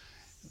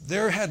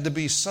 There had to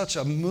be such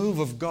a move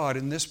of God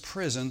in this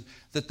prison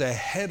that the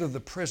head of the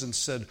prison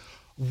said,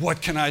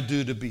 What can I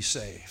do to be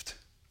saved?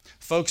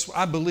 Folks,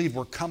 I believe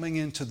we're coming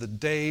into the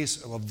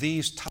days of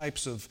these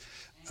types of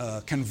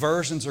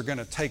conversions are going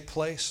to take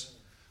place,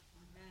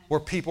 where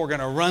people are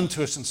going to run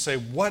to us and say,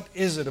 what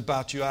is it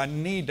about you? I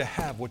need to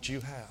have what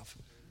you have.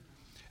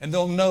 And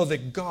they'll know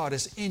that God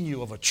is in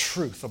you of a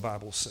truth, the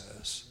Bible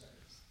says.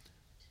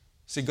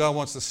 See, God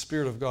wants the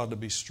Spirit of God to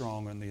be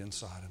strong on the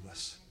inside of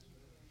us.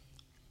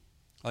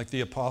 Like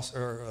the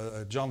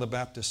apostle, John the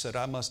Baptist said,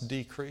 I must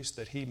decrease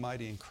that He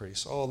might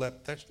increase. Oh,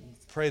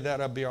 pray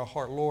that'll be our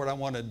heart. Lord, I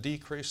want to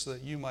decrease so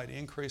that You might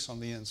increase on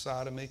the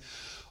inside of me.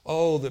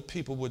 Oh, that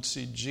people would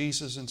see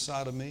Jesus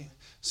inside of me.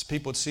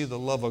 People would see the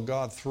love of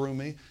God through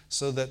me,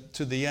 so that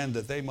to the end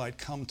that they might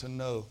come to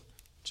know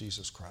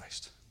Jesus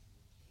Christ.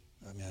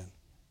 Amen.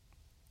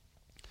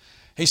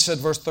 He said,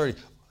 verse 30,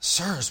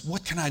 sirs,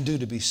 what can I do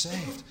to be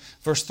saved?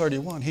 Verse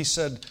 31, he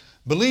said,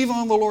 believe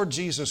on the Lord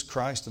Jesus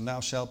Christ, and thou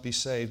shalt be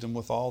saved, and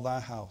with all thy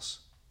house.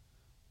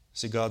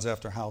 See, God's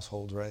after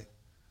households, right?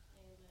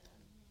 Amen.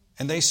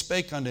 And they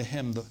spake unto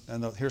him,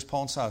 here's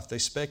Paul and Silas, they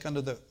spake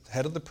unto the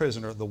head of the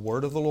prisoner the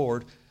word of the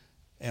Lord,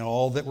 and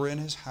all that were in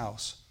his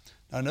house.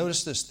 Now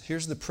notice this,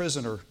 here's the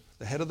prisoner,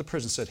 the head of the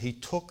prison said, he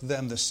took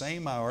them the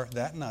same hour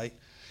that night,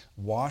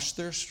 washed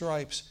their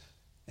stripes,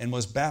 and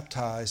was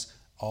baptized,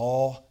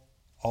 all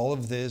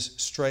of this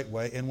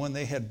straightway. And when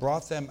they had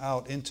brought them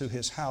out into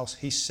his house,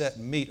 he set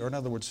meat, or in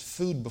other words,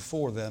 food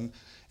before them,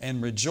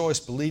 and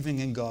rejoiced, believing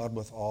in God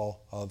with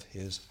all of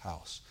his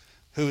house.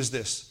 Who is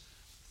this?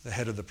 The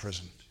head of the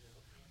prison.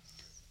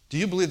 Do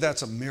you believe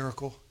that's a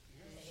miracle?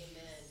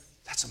 Amen.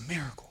 That's a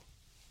miracle.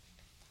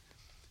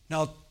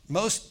 Now,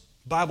 most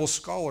Bible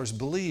scholars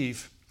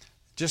believe,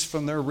 just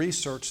from their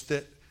research,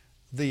 that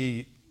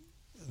the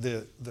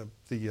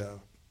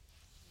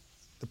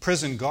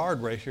prison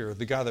guard right here,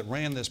 the guy that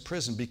ran this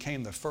prison,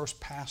 became the first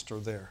pastor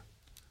there.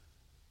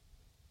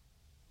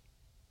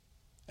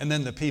 And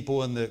then the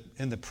people in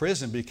the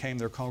prison became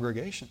their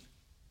congregation.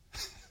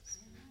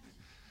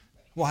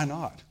 Why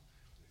not?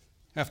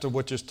 After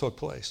what just took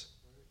place.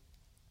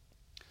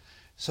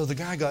 So the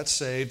guy got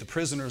saved, the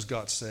prisoners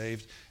got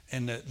saved,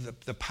 and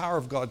the power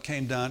of God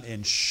came down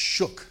and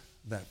shook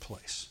that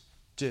place.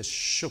 Just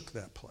shook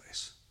that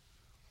place.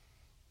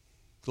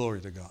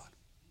 Glory to God.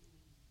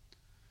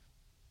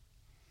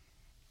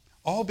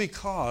 All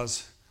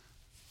because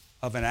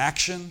of an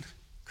action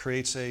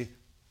creates a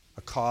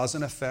cause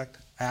and effect.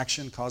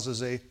 Action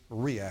causes a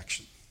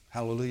reaction.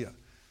 Hallelujah.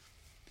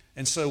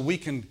 And so we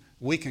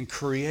can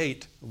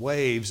create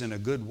waves in a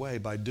good way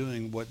by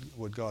doing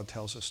what God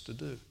tells us to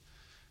do.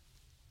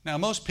 Now,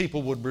 most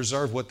people would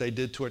reserve what they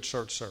did to a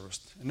church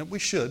service. And we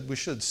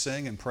should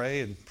sing and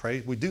pray.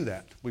 We do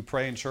that. We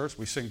pray in church.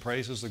 We sing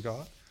praises to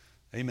God.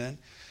 Amen.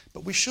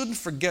 But we shouldn't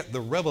forget the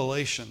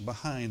revelation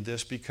behind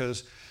this,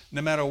 because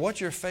no matter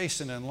what you're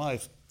facing in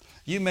life,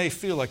 you may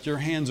feel like your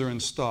hands are in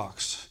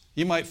stocks.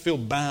 You might feel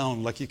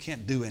bound, like you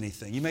can't do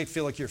anything. You may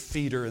feel like your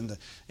feet are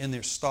in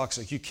their stocks,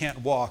 like you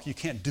can't walk. You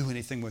can't do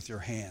anything with your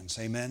hands.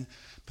 Amen.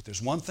 But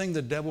there's one thing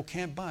the devil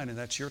can't bind, and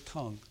that's your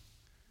tongue.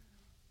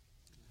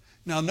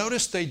 Now,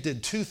 notice they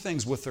did two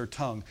things with their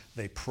tongue.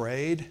 They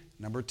prayed.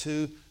 Number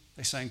two,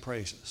 they sang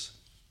praises.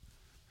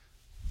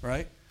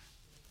 Right?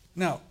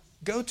 Now,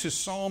 go to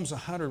Psalms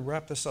 100.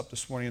 Wrap this up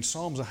this morning. In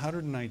Psalms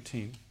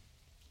 119.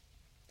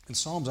 In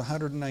Psalms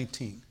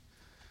 119.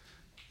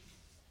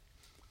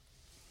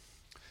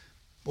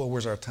 Boy,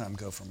 where's our time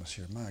go from us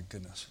here? My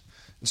goodness.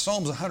 In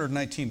Psalms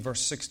 119,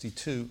 verse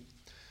 62,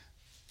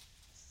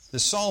 the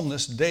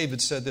psalmist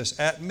David said this,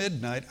 at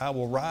midnight I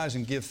will rise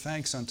and give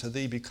thanks unto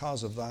thee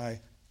because of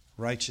thy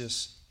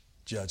righteous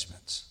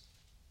judgments.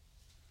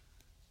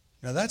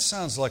 Now that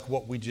sounds like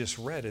what we just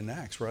read in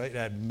Acts, right?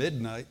 At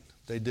midnight,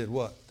 they did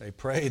what? They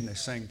prayed and they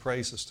sang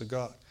praises to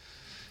God.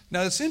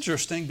 Now it's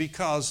interesting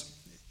because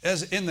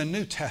as in the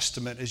New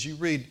Testament, as you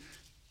read,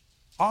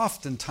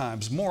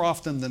 oftentimes, more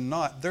often than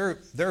not,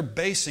 they're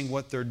basing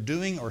what they're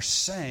doing or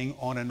saying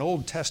on an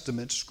Old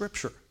Testament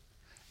scripture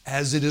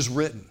as it is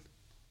written.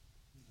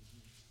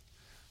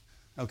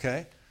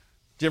 Okay?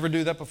 Did you ever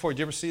do that before? Did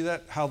you ever see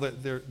that? How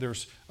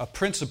there's a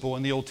principle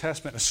in the Old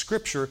Testament, a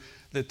scripture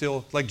that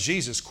like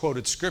Jesus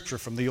quoted scripture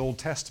from the Old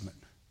Testament.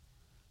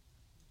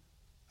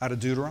 Out of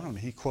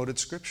Deuteronomy, he quoted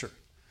scripture.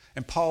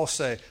 And Paul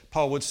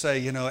would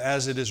say,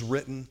 as it is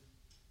written,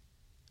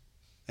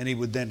 and he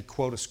would then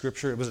quote a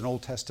scripture. It was an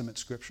Old Testament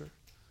scripture,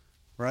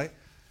 right?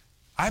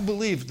 I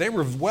believe they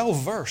were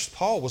well-versed.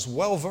 Paul was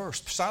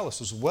well-versed. Silas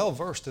was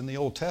well-versed in the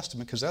Old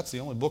Testament because that's the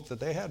only book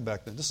that they had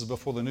back then. This is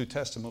before the New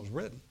Testament was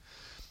written.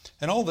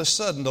 And all of a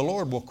sudden, the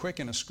Lord will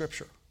quicken a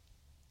scripture.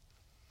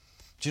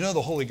 Do you know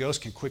the Holy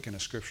Ghost can quicken a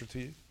scripture to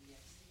you?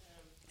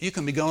 You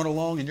can be going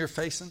along and you're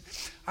facing.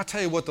 I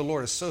tell you what the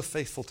Lord is so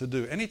faithful to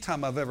do.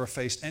 Anytime I've ever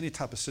faced any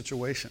type of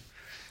situation,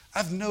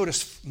 I've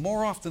noticed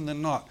more often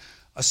than not,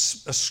 a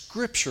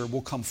scripture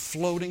will come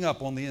floating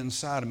up on the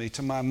inside of me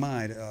to my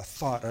mind, a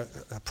thought,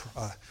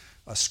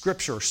 a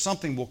scripture, or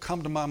something will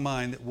come to my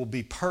mind that will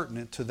be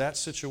pertinent to that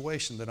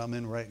situation that I'm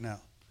in right now.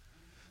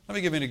 Let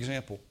me give you an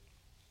example.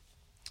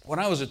 When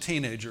I was a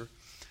teenager,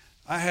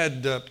 I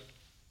had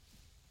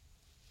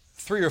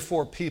 3 or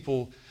 4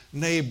 people,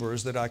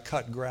 neighbors that I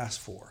cut grass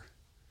for,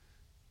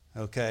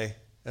 okay,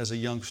 as a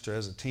youngster,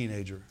 as a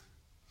teenager.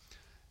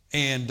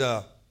 And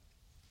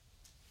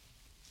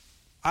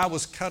I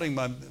was cutting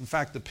in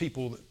fact, the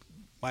people,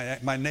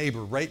 my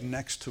neighbor right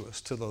next to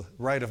us, to the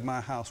right of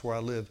my house where I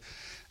live,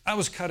 I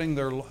was cutting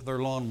their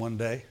lawn one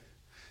day.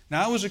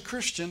 Now, I was a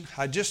Christian.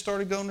 I just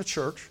started going to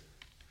church,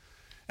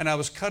 and I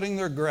was cutting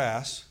their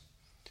grass,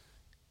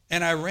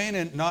 and I ran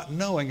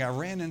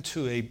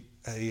into a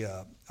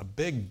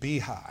big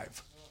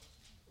beehive.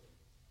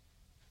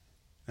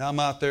 Now, I'm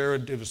out there.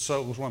 It was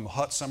one of the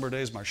hot summer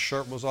days. My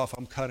shirt was off.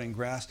 I'm cutting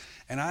grass,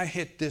 and I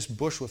hit this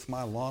bush with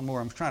my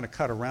lawnmower. I'm trying to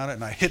cut around it,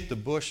 and I hit the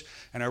bush,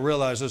 and I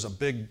realized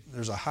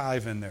there's a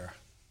hive in there,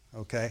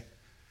 okay?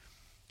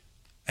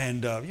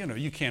 And,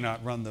 you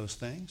cannot run those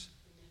things.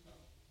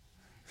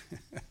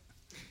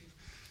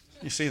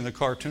 You see in the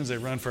cartoons, they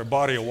run for a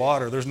body of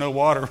water. There's no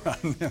water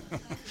around them.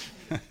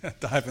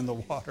 Dive in the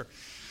water.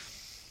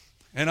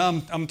 And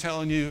I'm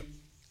telling you,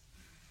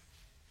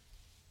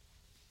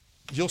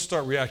 you'll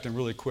start reacting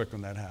really quick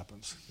when that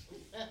happens.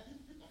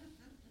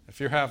 If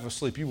you're half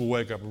asleep, you will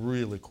wake up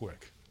really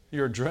quick.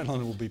 Your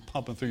adrenaline will be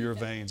pumping through your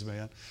veins,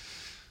 man.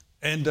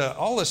 And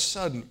all of a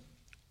sudden,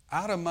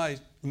 out of my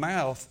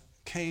mouth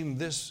came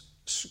this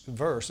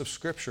verse of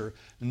Scripture,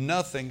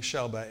 nothing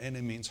shall by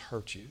any means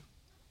hurt you.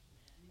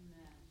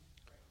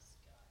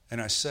 And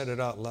I said it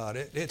out loud.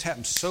 It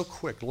happened so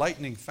quick,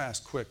 lightning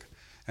fast, quick.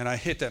 And I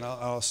hit that.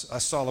 I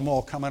saw them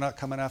all coming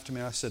after me.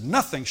 And I said,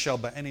 nothing shall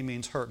by any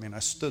means hurt me. And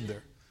I stood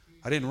there.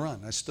 I didn't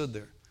run. I stood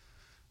there.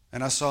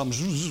 And I saw them.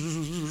 You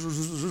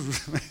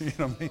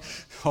know what I mean?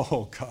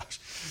 Oh, gosh.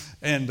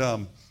 And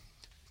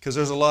because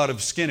there's a lot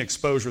of skin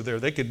exposure there.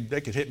 They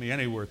could hit me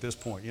anywhere at this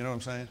point. You know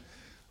what I'm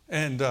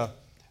saying?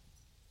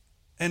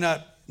 And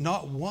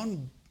not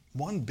one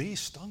bee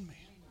stung me.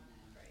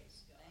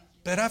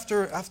 But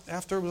after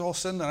it was all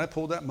said and done, I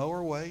pulled that mower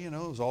away. It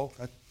was all,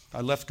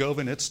 I left go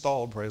and it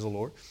stalled, praise the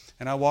Lord.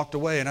 And I walked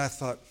away and I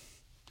thought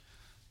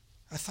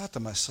to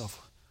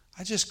myself,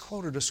 I just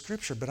quoted a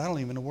scripture, but I don't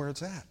even know where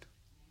it's at.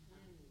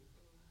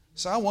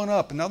 So I went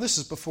up, and now this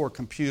is before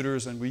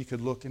computers and we could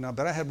look,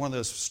 but I had one of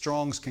those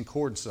Strong's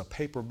Concordance, a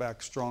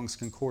paperback Strong's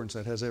Concordance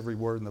that has every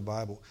word in the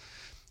Bible.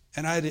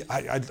 And I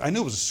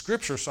knew it was a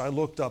scripture, so I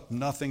looked up,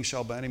 nothing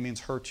shall by any means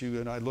hurt you,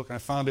 and I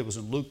found it was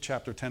in Luke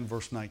chapter 10,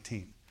 verse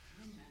 19.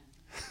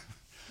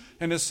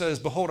 And it says,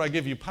 behold, I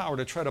give you power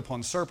to tread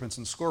upon serpents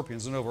and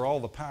scorpions and over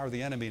all the power of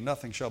the enemy.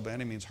 Nothing shall by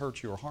any means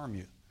hurt you or harm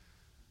you.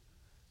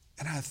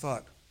 And I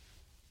thought,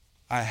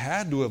 I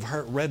had to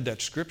have read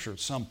that scripture at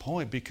some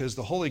point, because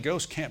the Holy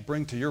Ghost can't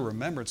bring to your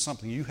remembrance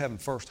something you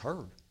haven't first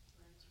heard.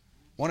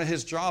 One of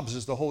His jobs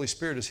as the Holy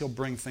Spirit is He'll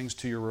bring things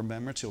to your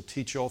remembrance. He'll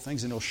teach you all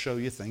things, and He'll show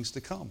you things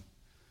to come.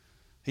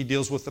 He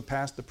deals with the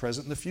past, the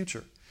present, and the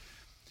future.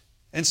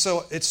 And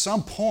so at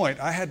some point,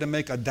 I had to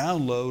make a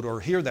download or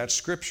hear that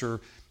scripture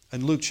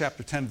in Luke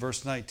chapter 10,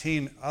 verse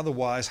 19.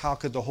 Otherwise, how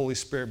could the Holy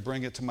Spirit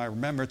bring it to my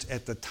remembrance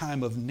at the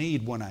time of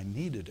need when I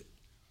needed it?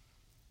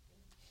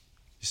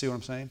 You see what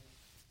I'm saying?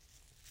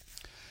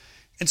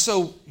 And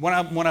so when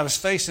I was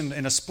facing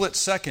in a split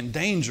second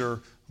danger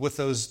with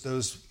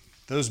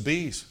those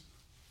bees,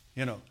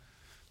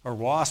 or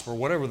wasp or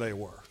whatever they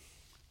were,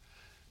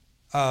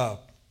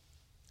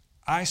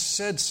 I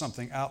said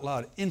something out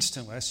loud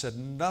instantly. I said,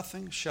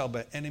 nothing shall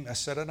by any, I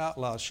said it out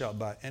loud, shall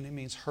by any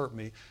means hurt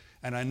me.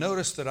 And I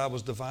noticed that I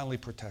was divinely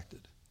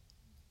protected.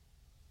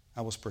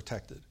 I was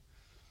protected.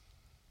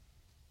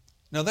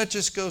 Now that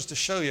just goes to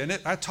show you, and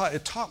it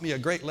taught me a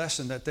great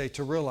lesson that day,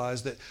 to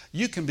realize that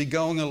you can be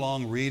going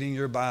along reading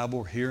your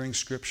Bible, hearing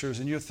scriptures,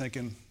 and you're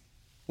thinking,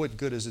 what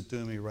good is it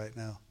doing me right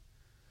now?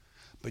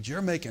 But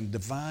you're making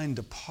divine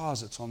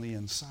deposits on the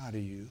inside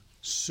of you,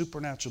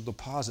 supernatural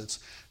deposits,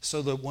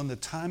 so that when the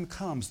time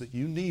comes that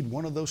you need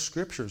one of those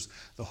scriptures,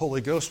 the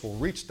Holy Ghost will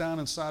reach down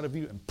inside of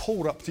you and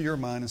pull it up to your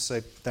mind and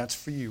say, that's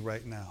for you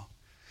right now.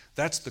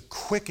 That's the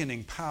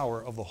quickening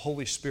power of the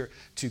Holy Spirit,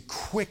 to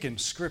quicken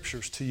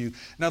scriptures to you.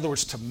 In other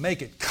words, to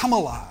make it come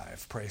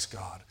alive, praise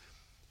God.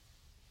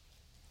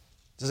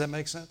 Does that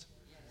make sense?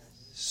 Yes.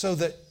 So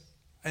that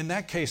in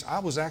that case, I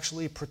was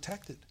actually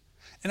protected.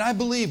 And I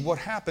believe what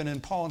happened in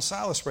Paul and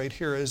Silas right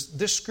here is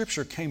this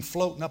scripture came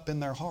floating up in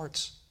their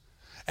hearts.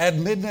 At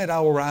midnight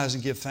I will rise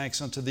and give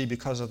thanks unto thee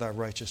because of thy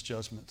righteous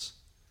judgments.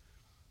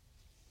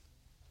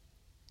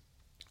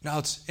 Now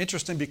it's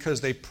interesting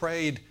because they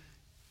prayed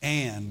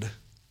and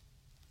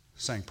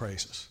sang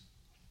praises.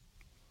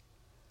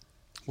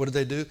 What did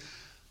they do?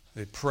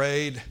 They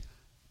prayed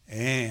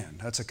and.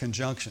 That's a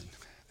conjunction.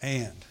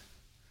 And.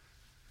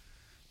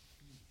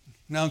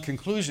 Now in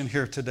conclusion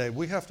here today,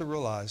 we have to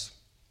realize,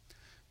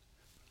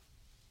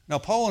 now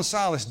Paul and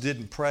Silas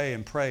didn't pray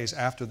and praise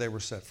after they were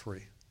set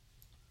free.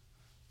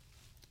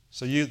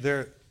 So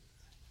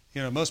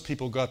most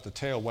people got the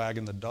tail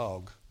wagging the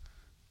dog.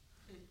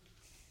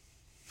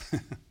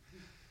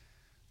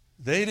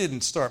 They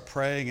didn't start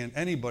praying, and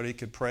anybody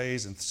could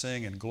praise and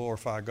sing and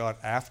glorify God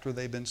after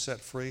they've been set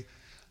free.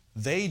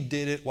 They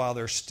did it while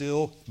they're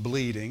still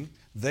bleeding.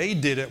 They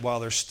did it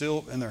while they're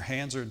still, and their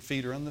hands and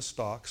feet are in the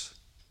stocks.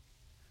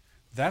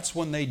 that's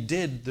when they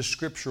did the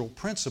scriptural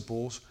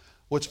principles,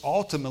 which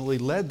ultimately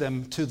led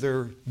them to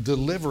their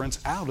deliverance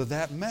out of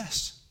that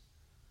mess.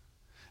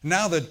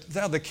 Now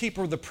the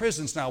keeper of the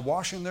prison's now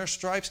washing their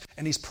stripes,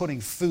 and he's putting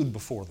food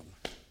before them.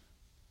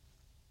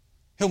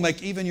 He'll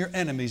make even your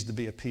enemies to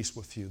be at peace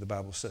with you, the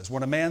Bible says.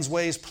 When a man's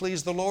ways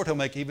please the Lord, he'll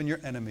make even your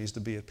enemies to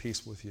be at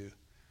peace with you.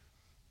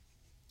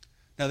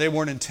 Now, they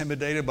weren't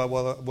intimidated by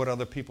what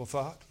other people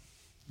thought.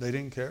 They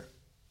didn't care.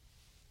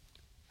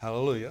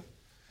 Hallelujah.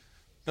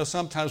 Now,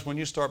 sometimes when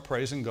you start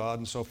praising God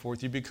and so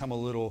forth, you become a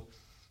little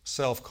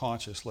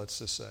self-conscious, let's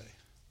just say.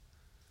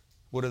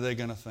 What are they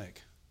going to think?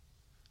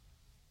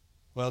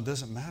 Well, it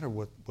doesn't matter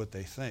what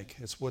they think.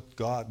 It's what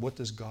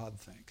does God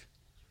think?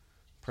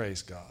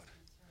 Praise God.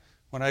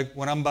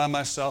 When I'm by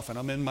myself and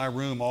I'm in my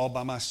room all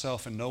by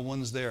myself and no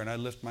one's there and I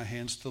lift my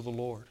hands to the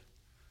Lord,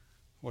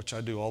 which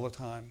I do all the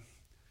time,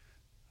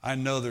 I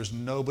know there's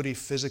nobody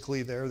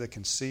physically there that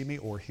can see me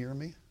or hear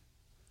me.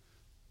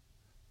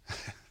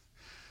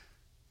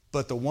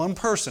 But the one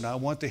person I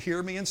want to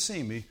hear me and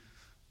see me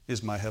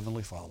is my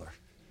Heavenly Father.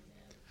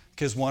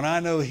 Because when I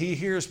know He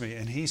hears me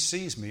and He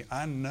sees me,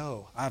 I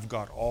know I've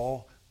got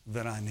all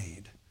that I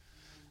need.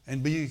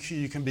 And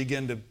you can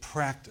begin to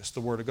practice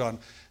the Word of God.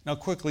 Now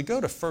quickly,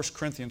 go to 1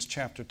 Corinthians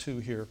chapter 2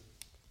 here.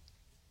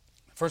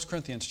 1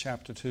 Corinthians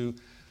chapter 2.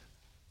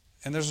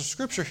 And there's a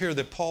scripture here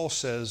that Paul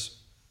says,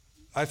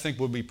 I think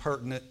would be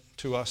pertinent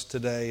to us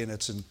today. And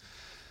it's in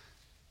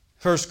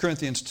 1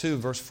 Corinthians 2,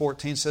 verse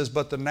 14 says,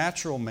 "But the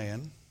natural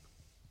man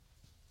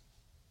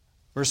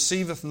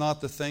receiveth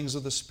not the things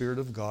of the Spirit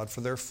of God,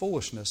 for their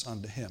foolishness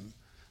unto him.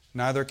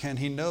 Neither can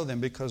he know them,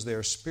 because they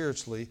are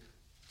spiritually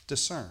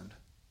discerned."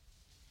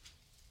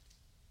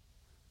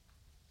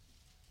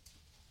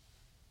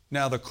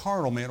 Now the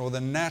carnal man, or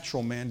the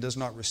natural man, does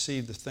not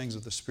receive the things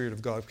of the Spirit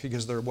of God,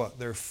 because they're what?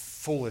 They're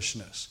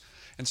foolishness.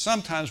 And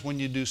sometimes when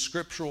you do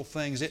scriptural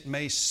things, it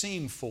may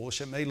seem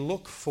foolish, it may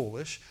look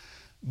foolish,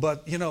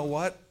 but you know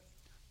what?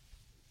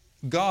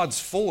 God's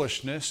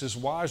foolishness is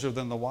wiser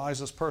than the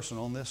wisest person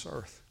on this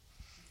earth.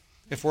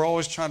 If we're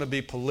always trying to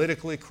be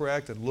politically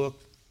correct and look,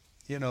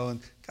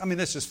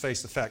 let's just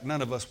face the fact,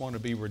 none of us want to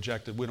be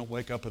rejected. We don't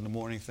wake up in the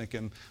morning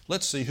thinking,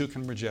 let's see who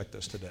can reject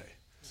us today.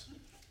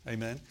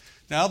 Amen.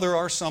 Now, there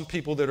are some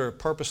people that are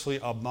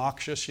purposely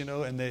obnoxious,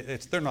 and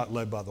they're not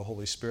led by the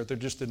Holy Spirit. They're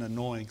just an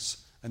annoyance,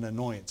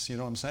 you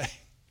know what I'm saying?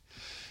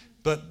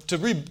 But to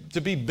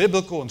be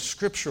biblical and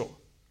scriptural,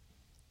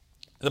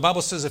 the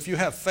Bible says if you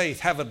have faith,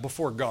 have it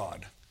before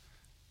God.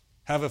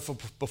 Have it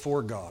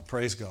before God.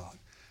 Praise God.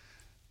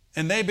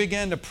 And they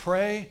began to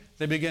pray.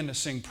 They began to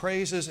sing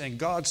praises. And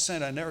God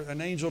sent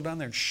an angel down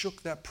there and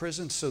shook that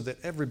prison so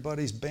that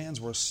everybody's bands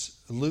were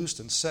loosed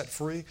and set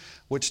free,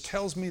 which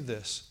tells me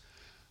this.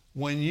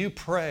 When you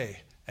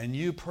pray and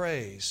you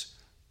praise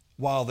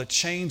while the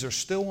chains are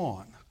still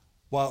on,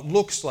 while it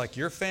looks like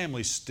your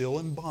family's still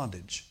in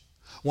bondage,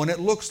 when it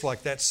looks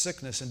like that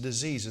sickness and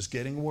disease is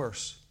getting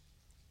worse,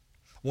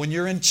 when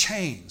you're in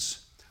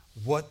chains,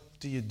 what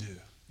do you do?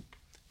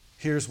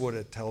 Here's what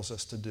it tells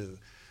us to do.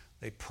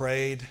 They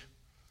prayed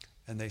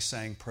and they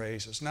sang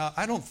praises. Now,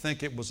 I don't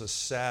think it was a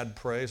sad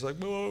praise like,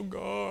 oh God,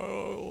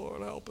 oh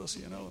Lord, help us,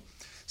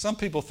 Some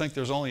people think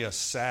there's only a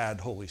sad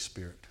Holy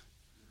Spirit.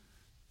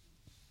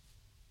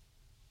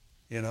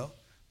 Now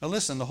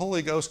listen, the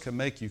Holy Ghost can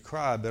make you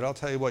cry, but I'll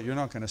tell you what, you're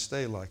not going to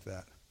stay like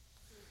that.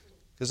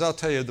 Because I'll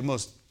tell you the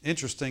most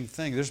interesting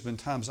thing, there's been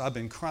times I've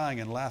been crying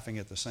and laughing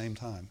at the same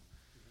time.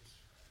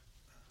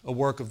 A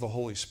work of the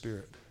Holy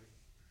Spirit.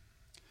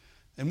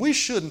 And we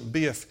shouldn't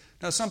be,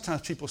 now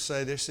sometimes people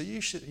say,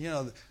 you should,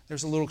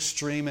 there's a little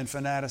extreme in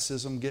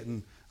fanaticism,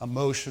 getting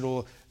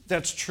emotional.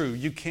 That's true,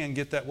 you can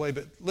get that way,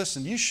 but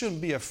listen, you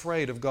shouldn't be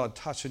afraid of God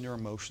touching your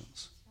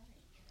emotions.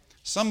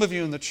 Some of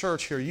you in the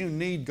church here, you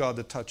need God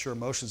to touch your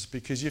emotions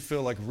because you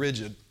feel like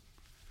rigid,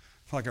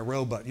 like a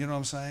robot. You know what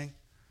I'm saying?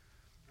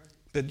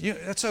 But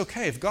that's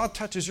okay. If God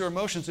touches your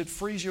emotions, it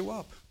frees you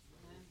up.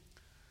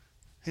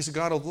 He's a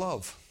God of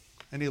love,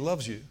 and He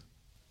loves you.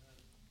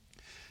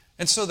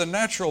 And so the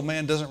natural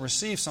man doesn't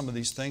receive some of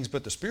these things,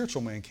 but the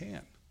spiritual man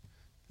can.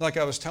 Like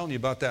I was telling you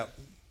about that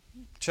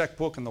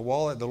checkbook in the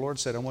wallet, the Lord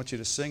said, I want you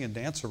to sing and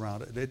dance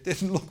around it. It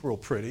didn't look real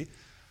pretty.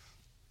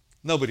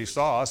 Nobody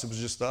saw us. It was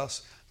just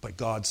us. But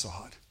God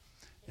saw it.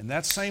 In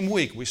that same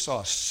week, we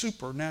saw a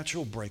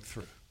supernatural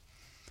breakthrough.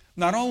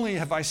 Not only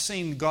have I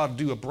seen God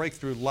do a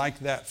breakthrough like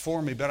that for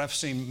me, but I've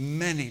seen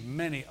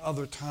many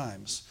other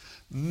times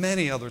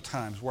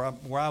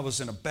where I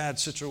was in a bad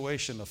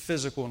situation, a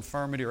physical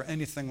infirmity or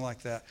anything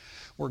like that,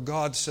 where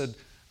God said,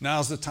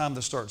 now's the time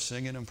to start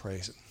singing and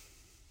praising.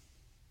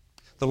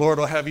 The Lord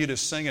will have you to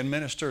sing and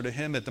minister to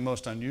Him at the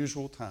most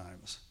unusual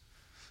times.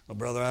 Well,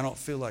 brother, I don't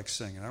feel like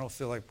singing. I don't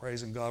feel like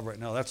praising God right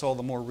now. That's all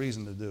the more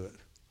reason to do it.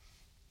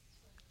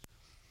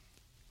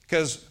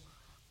 Because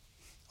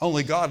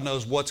only God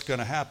knows what's going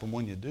to happen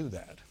when you do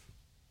that.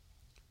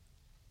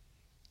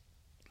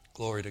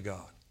 Glory to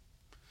God.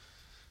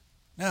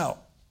 Now,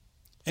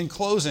 in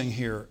closing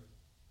here,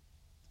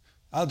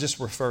 I'll just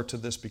refer to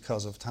this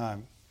because of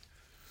time.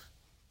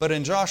 But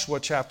in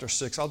Joshua chapter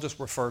 6, I'll just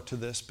refer to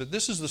this, but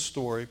this is the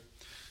story,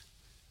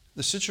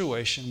 the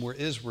situation where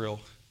Israel,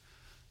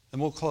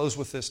 and we'll close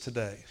with this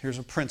today. Here's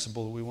a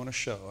principle that we want to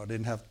show. I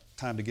didn't have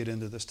time to get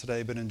into this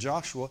today, but in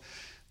Joshua,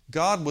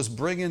 God was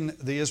bringing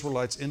the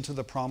Israelites into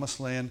the promised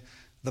land.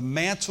 The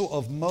mantle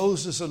of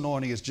Moses'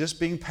 anointing is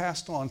just being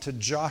passed on to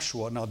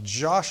Joshua. Now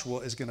Joshua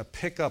is going to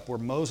pick up where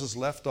Moses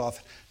left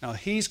off. Now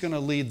he's going to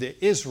lead the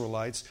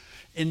Israelites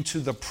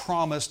into the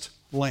promised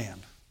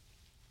land.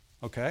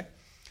 Okay?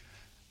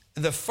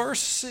 The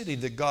first city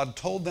that God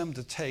told them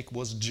to take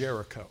was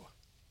Jericho.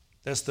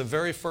 That's the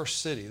very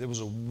first city. It was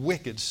a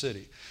wicked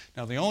city.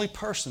 Now, the only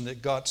person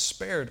that got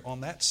spared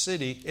on that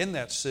city, in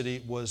that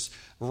city, was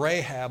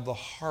Rahab the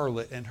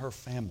harlot and her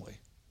family,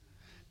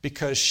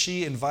 because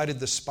she invited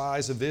the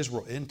spies of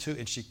Israel into,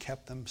 and she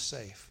kept them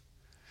safe.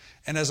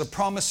 And as a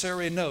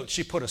promissory note,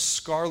 she put a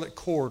scarlet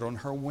cord on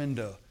her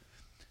window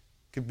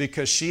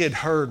because she had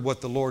heard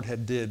what the Lord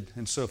had did,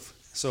 and so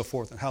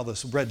forth, and how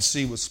the Red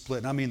Sea was split.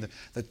 And I mean,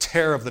 the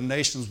terror of the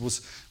nations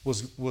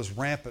was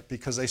rampant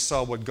because they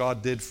saw what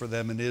God did for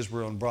them in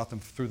Israel and brought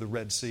them through the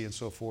Red Sea and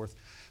so forth.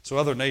 So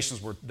other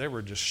nations were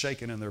just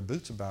shaking in their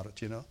boots about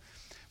it, you know.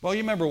 Well,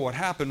 you remember what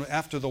happened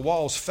after the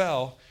walls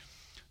fell.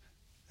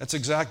 That's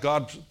exact.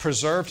 God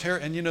preserved her.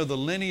 And you know, the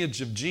lineage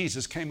of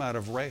Jesus came out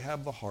of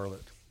Rahab the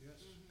harlot. Yes.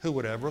 Who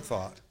would ever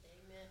thought?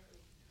 Amen.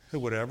 Who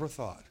would ever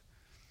thought?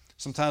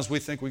 Sometimes we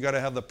think we got to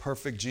have the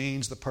perfect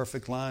genes, the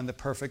perfect line, the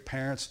perfect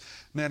parents.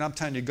 Man, I'm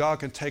telling you, God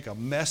can take a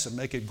mess and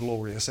make it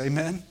glorious.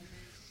 Amen? Amen.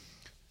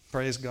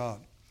 Praise God.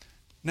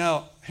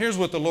 Now, here's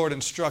what the Lord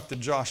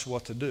instructed Joshua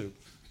to do.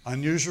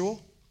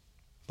 Unusual,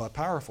 but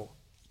powerful.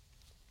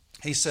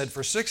 He said,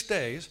 for 6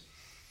 days,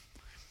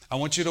 I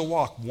want you to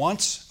walk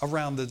once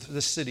around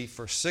the city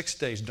for 6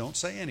 days. Don't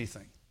say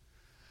anything.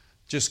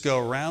 Just go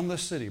around the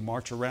city,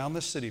 march around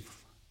the city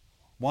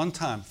one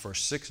time for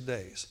 6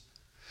 days.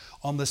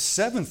 On the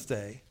seventh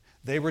day,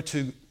 they were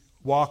to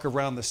walk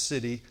around the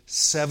city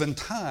 7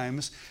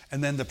 times,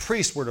 and then the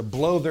priests were to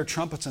blow their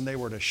trumpets and they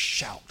were to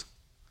shout.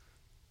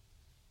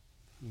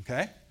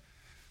 Okay?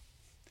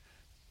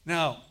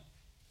 Now,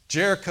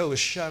 Jericho is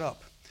shut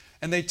up.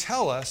 And they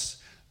tell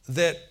us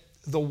that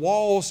the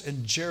walls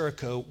in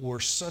Jericho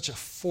were such a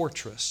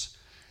fortress,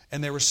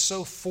 and they were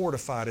so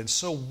fortified and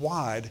so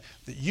wide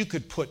that you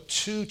could put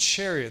 2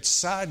 chariots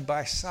side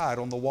by side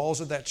on the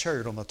walls of that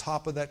chariot on the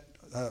top of that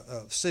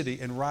city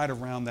and ride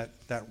around that.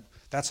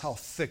 That's how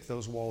thick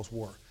those walls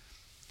were.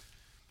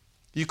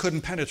 You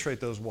couldn't penetrate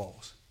those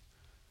walls.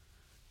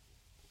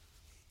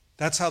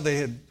 That's how they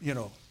had, you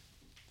know,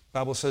 the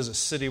Bible says a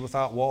city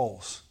without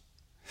walls.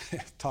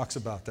 It talks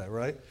about that,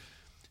 right?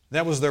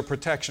 That was their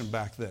protection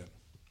back then.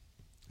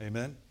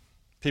 Amen?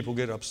 People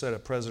get upset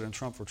at President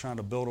Trump for trying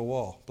to build a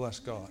wall. Bless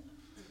God.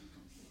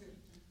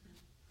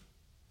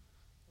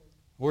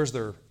 Where's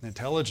their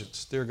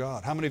intelligence, dear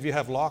God? How many of you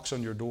have locks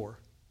on your door?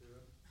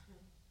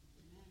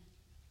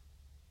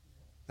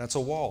 That's a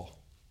wall.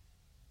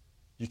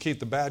 You keep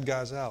the bad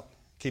guys out,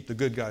 keep the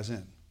good guys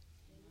in.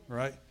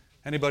 Right?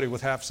 Anybody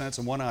with half sense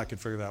and one eye can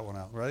figure that one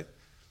out, right?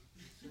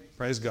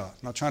 Praise God.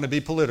 I'm not trying to be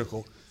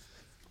political.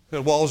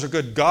 The walls are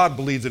good. God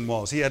believed in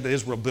walls. He had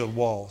Israel build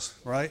walls,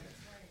 right?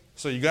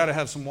 So you got to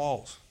have some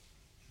walls.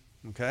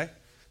 Okay?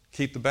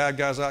 Keep the bad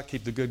guys out,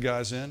 keep the good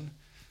guys in.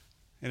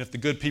 And if the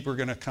good people are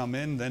going to come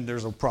in, then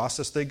there's a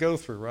process they go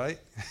through, right?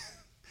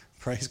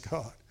 Praise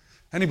God.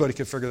 Anybody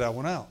can figure that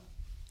one out.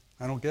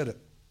 I don't get it.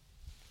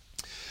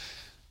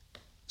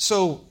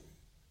 So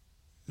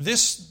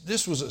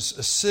this was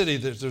a city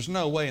that there's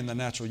no way in the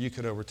natural you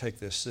could overtake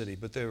this city,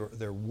 but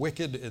they're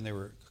wicked and they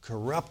were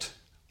corrupt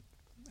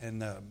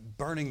and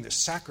burning the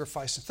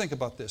sacrifice. And think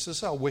about this. This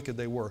is how wicked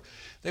they were.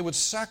 They would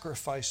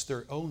sacrifice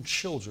their own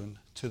children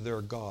to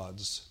their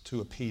gods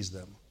to appease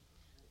them.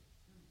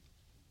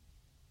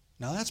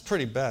 Now that's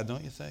pretty bad,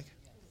 don't you think?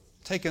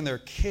 Taking their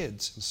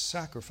kids and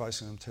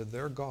sacrificing them to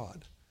their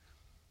God.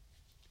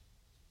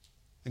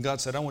 And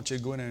God said, I want you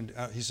to go in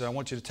and, He said, I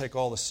want you to take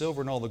all the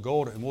silver and all the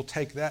gold, and we'll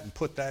take that and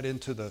put that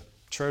into the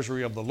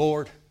treasury of the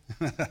Lord.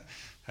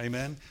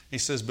 Amen. He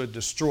says, but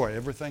destroy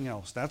everything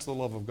else. That's the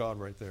love of God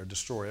right there.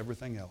 Destroy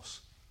everything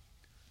else.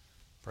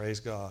 Praise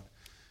God.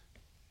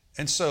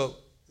 And so,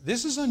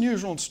 this is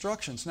unusual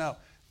instructions. Now,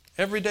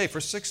 every day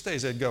for 6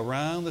 days, they'd go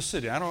around the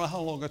city. I don't know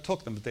how long it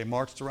took them, but they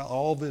marched around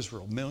all of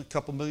Israel. A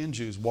couple million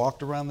Jews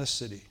walked around the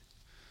city.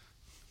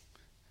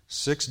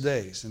 6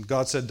 days. And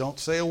God said,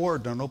 don't say a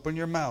word. Don't open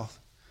your mouth.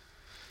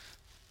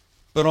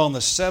 But on the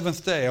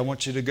 7th day, I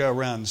want you to go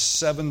around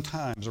 7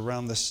 times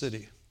around the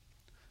city.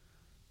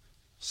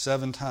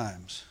 7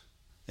 times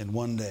in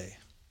one day.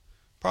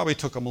 Probably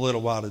took them a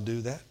little while to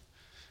do that.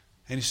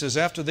 And He says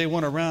after they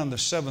went around the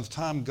 7th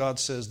time, God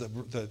says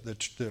that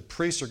the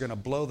priests are going to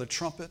blow the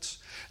trumpets,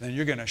 and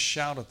you're going to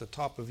shout at the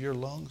top of your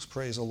lungs,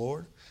 praise the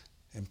Lord,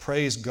 and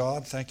praise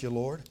God, thank you,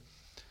 Lord.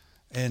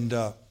 And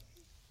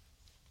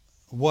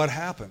what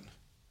happened?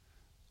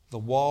 The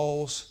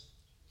walls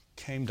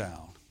came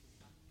down.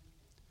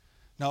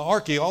 Now,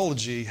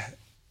 archaeology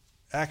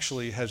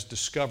actually has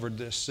discovered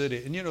this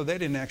city. And you know, they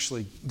didn't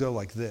actually go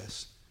like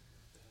this.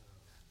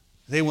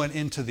 They went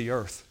into the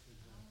earth.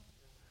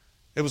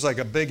 It was like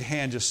a big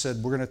hand just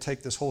said, we're going to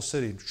take this whole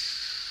city.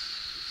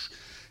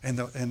 And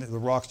the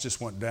rocks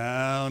just went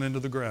down into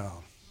the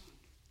ground.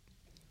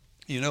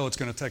 You know it's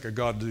going to take a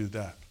God to do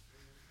that.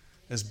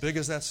 As big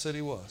as that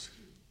city was.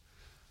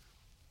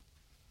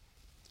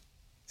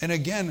 And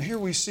again, here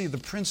we see the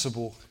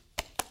principle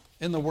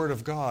in the Word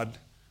of God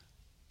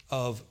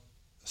of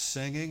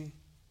singing,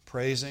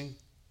 praising,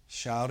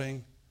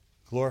 shouting,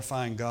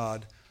 glorifying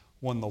God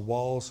when the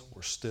walls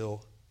were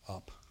still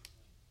up.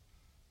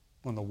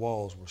 When the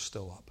walls were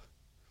still up.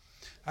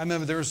 I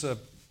remember there's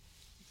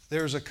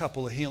a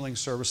couple of healing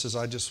services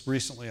I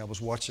was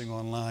watching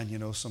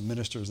online, some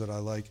ministers that I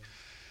like.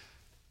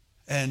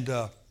 And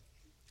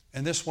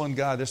this one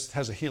guy, this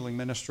has a healing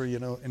ministry,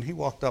 and he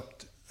walked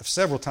up,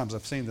 several times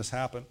I've seen this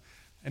happen,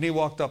 and he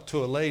walked up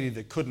to a lady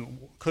that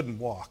couldn't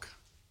walk.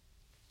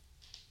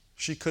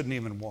 She couldn't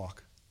even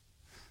walk.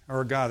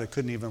 Or a guy that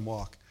couldn't even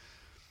walk.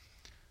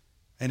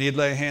 And he'd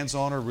lay hands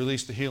on her,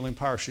 release the healing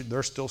power.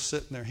 They're still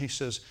sitting there. He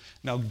says,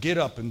 now get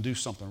up and do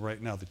something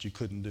right now that you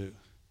couldn't do.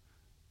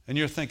 And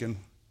you're thinking,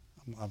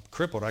 I'm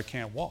crippled, I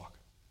can't walk.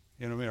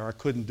 You know what I mean? Or I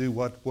couldn't do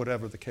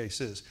whatever the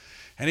case is.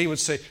 And he would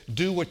say,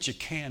 do what you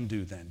can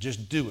do then.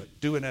 Just do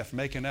it.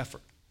 Make an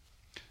effort.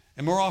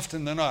 And more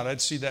often than not,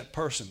 I'd see that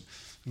person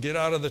get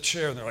out of the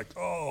chair and they're like,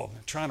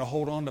 trying to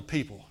hold on to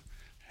people.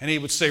 And he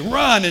would say,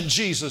 run in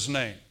Jesus'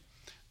 name.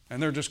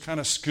 And they're just kind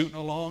of scooting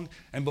along.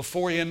 And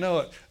before you know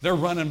it, they're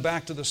running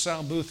back to the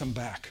sound booth and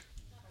back.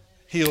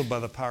 Healed by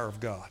the power of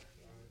God.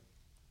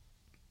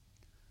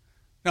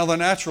 Now the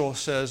natural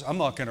says, I'm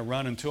not going to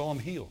run until I'm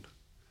healed.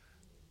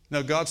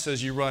 No, God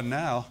says you run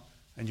now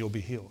and you'll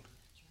be healed.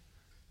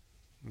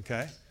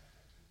 Okay?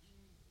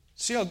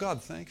 See how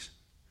God thinks?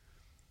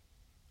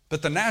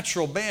 But the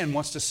natural man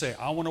wants to say,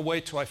 I want to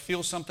wait till I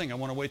feel something. I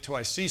want to wait till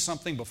I see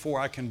something before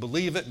I can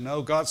believe it.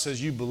 No, God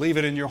says you believe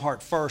it in your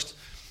heart first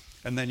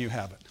and then you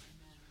have it.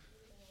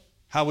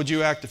 How would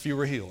you act if you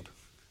were healed?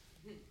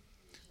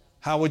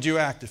 How would you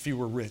act if you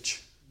were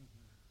rich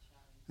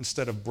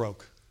instead of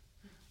broke?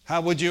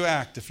 How would you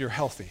act if you're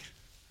healthy?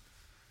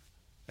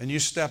 And you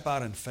step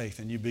out in faith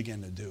and you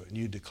begin to do it and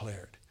you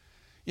declare it.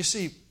 You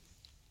see,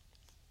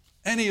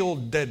 any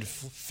old dead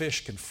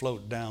fish can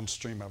float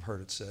downstream, I've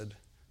heard it said,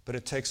 but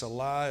it takes a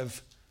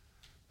live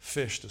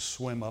fish to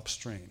swim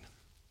upstream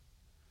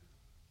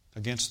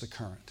against the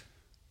current.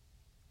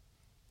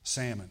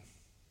 Salmon.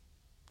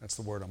 That's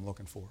the word I'm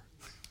looking for.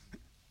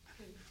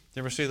 You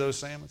ever see those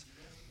salmons?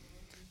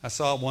 I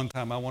saw it one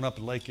time. I went up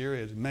to Lake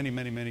Erie many,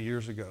 many, many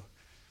years ago.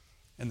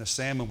 And the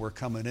salmon were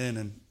coming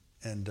in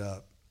and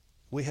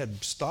we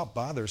had stopped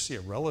by there to see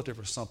a relative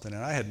or something,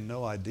 and I had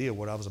no idea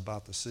what I was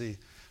about to see.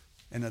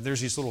 And there's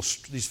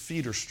these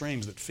feeder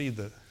streams that feed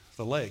the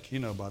lake. You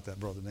know about that,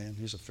 Brother Dan.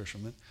 He's a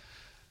fisherman.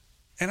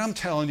 And I'm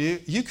telling you,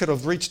 you could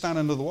have reached down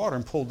into the water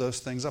and pulled those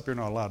things up. You're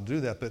not allowed to do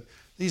that. But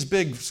these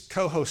big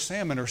coho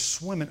salmon are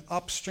swimming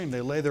upstream.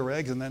 They lay their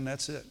eggs, and then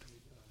that's it.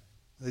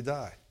 They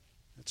die.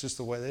 It's just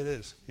the way it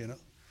is,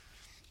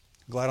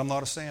 Glad I'm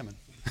not a salmon.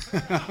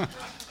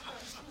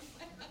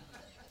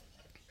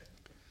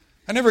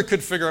 I never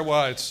could figure out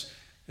why it's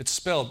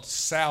spelled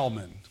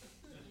salmon.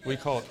 We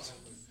call it,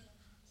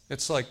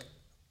 it's like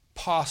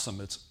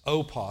possum. It's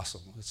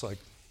opossum. It's like,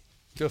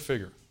 go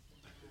figure.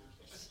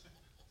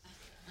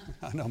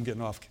 I know I'm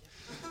getting off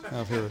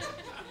here.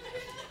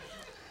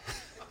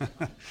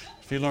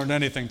 If you learned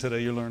anything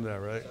today, you learned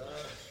that, right?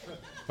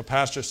 A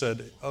pastor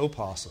said,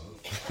 opossum.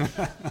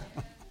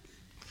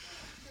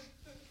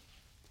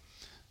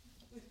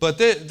 But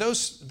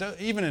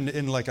even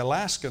in like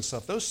Alaska and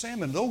stuff, those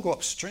salmon, they'll go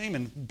upstream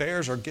and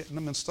bears are getting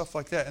them and stuff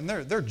like that. And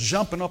they're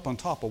jumping up on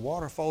top of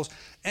waterfalls.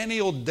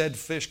 Any old dead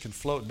fish can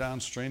float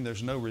downstream.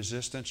 There's no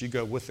resistance. You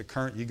go with the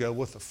current, you go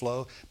with the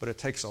flow. But it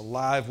takes a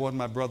live one,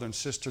 my brother and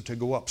sister, to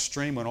go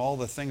upstream when all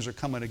the things are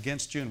coming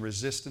against you and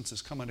resistance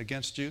is coming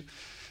against you.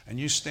 And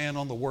you stand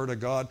on the Word of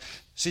God.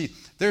 See,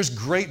 there's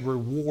great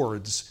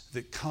rewards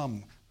that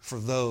come for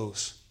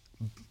those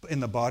in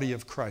the body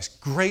of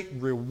Christ. Great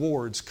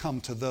rewards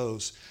come to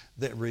those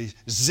that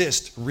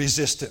resist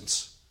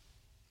resistance.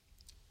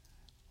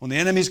 When the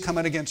enemy's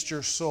coming against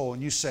your soul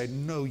and you say,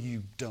 no,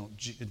 you don't,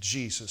 in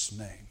Jesus'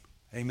 name.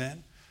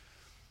 Amen?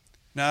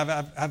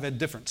 Now, I've had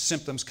different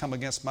symptoms come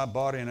against my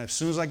body, and as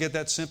soon as I get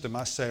that symptom,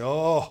 I say,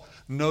 oh,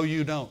 no,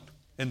 you don't.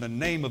 In the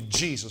name of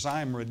Jesus,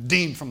 I am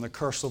redeemed from the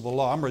curse of the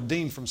law. I'm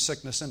redeemed from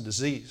sickness and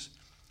disease.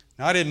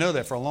 Now, I didn't know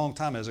that for a long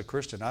time as a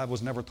Christian. I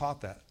was never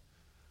taught that.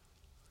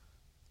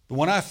 But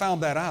when I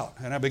found that out,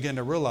 and I began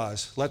to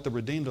realize, let the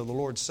redeemed of the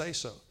Lord say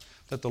so,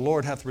 that the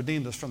Lord hath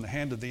redeemed us from the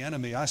hand of the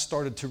enemy, I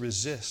started to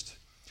resist.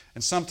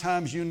 And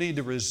sometimes you need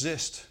to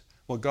resist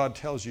what God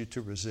tells you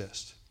to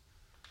resist.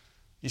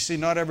 You see,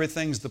 not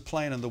everything's the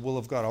plan and the will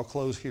of God. I'll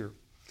close here.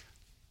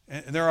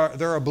 And there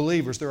are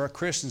believers, there are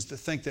Christians that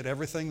think that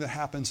everything that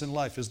happens in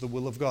life is the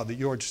will of God, that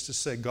you're just to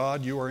say,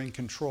 God, you are in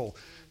control.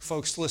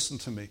 Folks, listen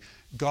to me.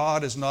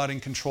 God is not in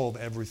control of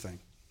everything.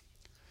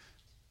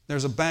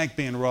 There's a bank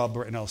being robbed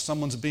right now.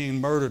 Someone's being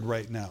murdered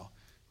right now.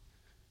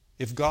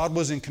 If God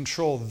was in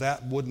control,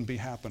 that wouldn't be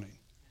happening.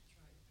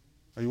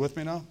 Are you with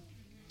me now?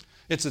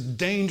 It's a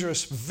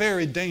dangerous,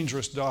 very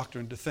dangerous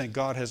doctrine to think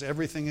God has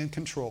everything in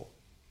control.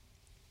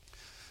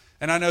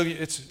 And I know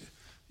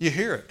you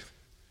hear it.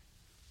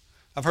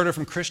 I've heard it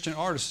from Christian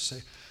artists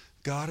say,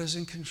 God is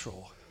in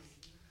control.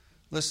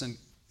 Listen,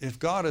 if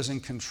God is in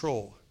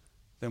control,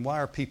 then why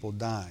are people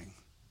dying?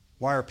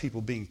 Why are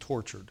people being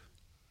tortured?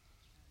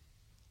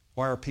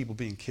 Why are people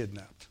being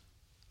kidnapped?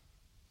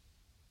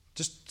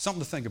 Just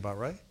something to think about,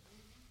 right?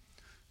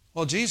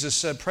 Well, Jesus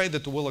said, pray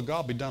that the will of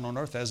God be done on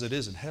earth as it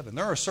is in heaven.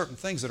 There are certain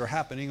things that are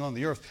happening on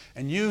the earth,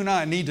 and you and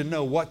I need to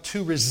know what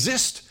to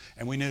resist,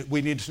 and we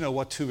need to know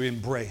what to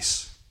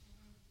embrace.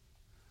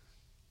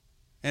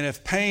 And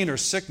if pain or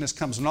sickness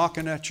comes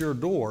knocking at your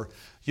door,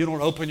 you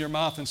don't open your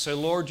mouth and say,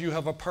 Lord, you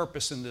have a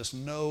purpose in this.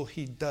 No,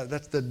 he does.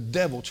 That's the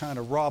devil trying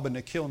to rob and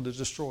to kill and to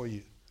destroy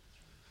you.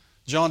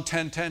 John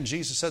 10:10,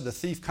 Jesus said, the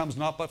thief comes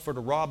not but for to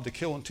rob, to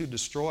kill, and to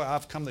destroy.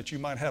 I've come that you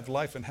might have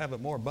life and have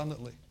it more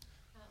abundantly.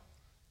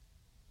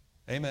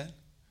 Amen.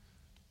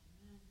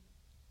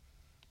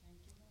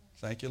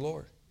 Thank you,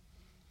 Lord.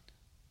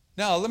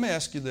 Now, let me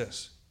ask you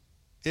this.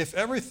 If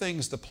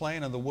everything's the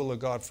plan and the will of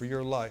God for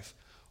your life,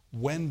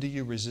 when do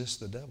you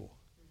resist the devil?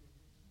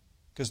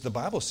 Because the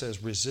Bible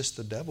says resist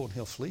the devil and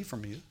he'll flee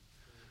from you.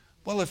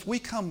 Well, if we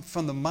come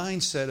from the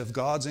mindset of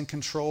God's in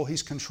control,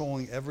 he's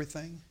controlling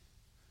everything,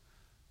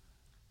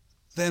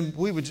 then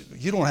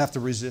you don't have to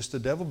resist the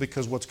devil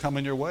because what's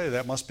coming your way,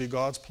 that must be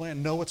God's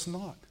plan. No, it's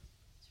not.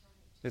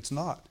 It's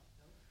not.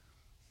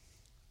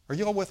 Are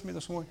you all with me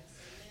this morning?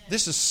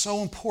 This is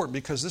so important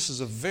because this is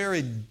a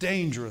very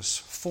dangerous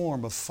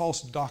form of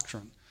false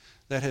doctrine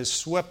that has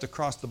swept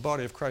across the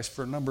body of Christ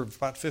for a number of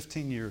about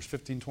 15 years,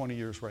 15, 20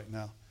 years right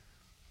now.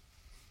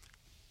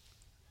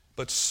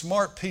 But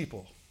smart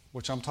people,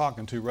 which I'm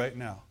talking to right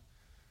now,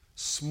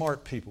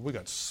 smart people, we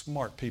got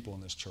smart people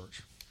in this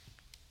church.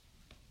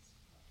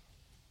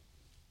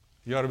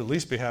 You ought to at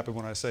least be happy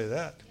when I say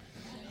that.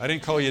 I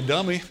didn't call you a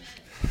dummy.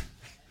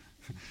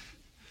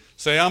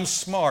 Say, I'm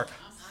smart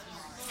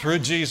through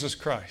Jesus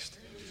Christ.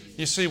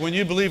 You see, when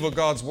you believe what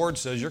God's Word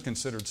says, you're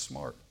considered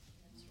smart.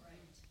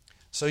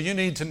 So you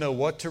need to know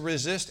what to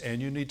resist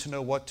and you need to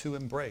know what to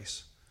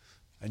embrace.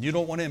 And you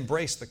don't want to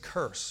embrace the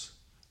curse.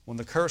 When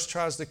the curse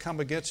tries to come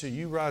against you,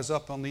 you rise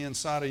up on the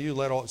inside of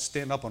you,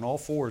 stand up on all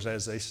fours,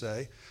 as they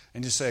say,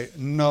 and you say,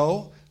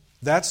 no,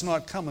 that's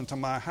not coming to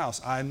my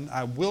house.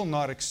 I will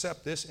not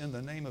accept this in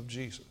the name of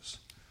Jesus.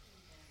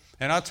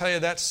 And I'll tell you,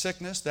 that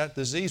sickness, that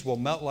disease will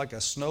melt like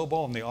a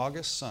snowball in the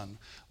August sun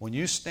when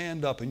you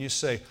stand up and you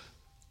say,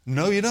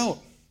 no, you don't.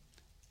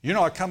 You're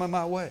not coming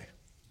my way.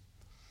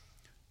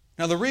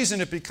 Now, the reason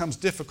it becomes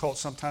difficult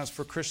sometimes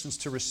for Christians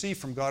to receive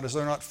from God is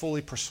they're not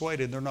fully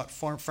persuaded. They're not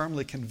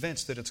firmly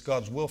convinced that it's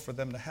God's will for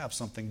them to have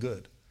something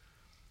good.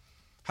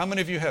 How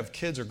many of you have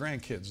kids or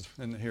grandkids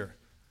in here?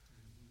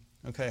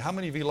 Okay, how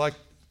many of you like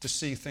to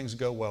see things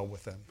go well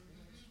with them?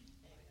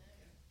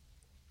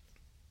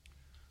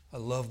 I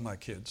love my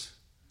kids.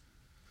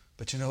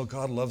 But you know,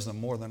 God loves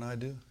them more than I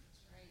do.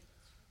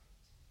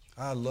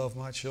 I love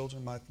my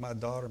children, my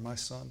daughter, my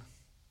son.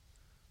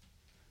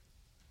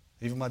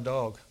 Even my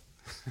dog.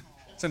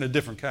 It's in a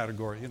different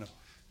category, you know.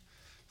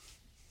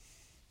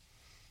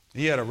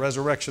 He had a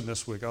resurrection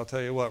this week. I'll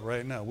tell you what,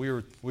 right now. We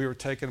were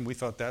taking him. We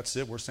thought, that's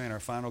it. We're saying our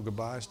final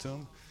goodbyes to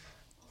him.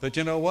 But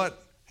you know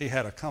what? He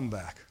had a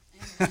comeback.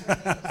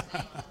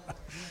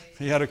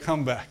 He had a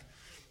comeback.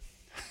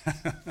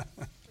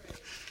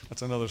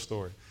 That's another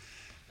story.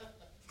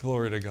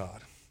 Glory to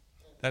God.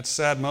 That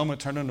sad moment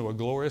turned into a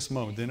glorious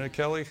moment, didn't it,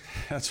 Kelly?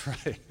 That's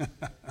right.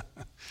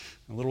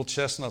 A little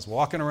chestnut's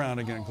walking around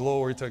again.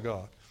 Glory to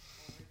God.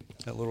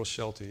 That little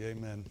Sheltie,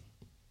 amen.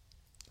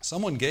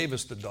 Someone gave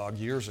us the dog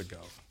years ago.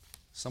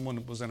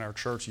 Someone was in our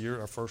church,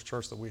 our first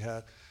church that we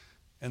had,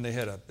 and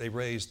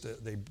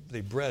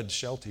they bred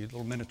Sheltie,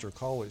 little miniature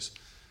collies.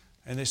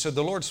 And they said,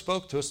 the Lord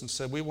spoke to us and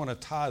said, we want to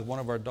tithe one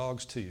of our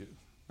dogs to you.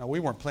 Now, we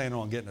weren't planning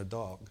on getting a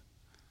dog,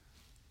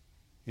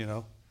 you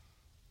know,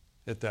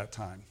 at that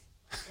time.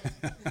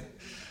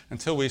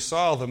 Until we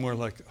saw them, we're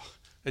like, oh,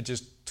 it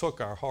just took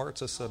our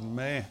hearts. I said,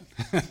 man.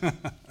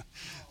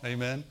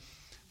 Amen.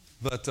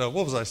 But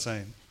what was I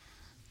saying?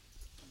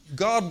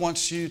 God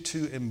wants you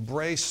to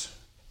embrace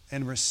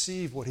and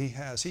receive what He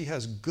has. He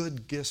has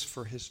good gifts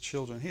for His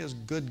children. He has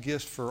good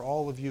gifts for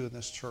all of you in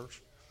this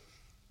church.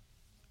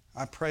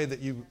 I pray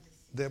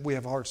that we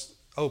have hearts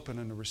open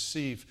and to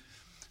receive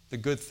the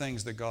good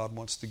things that God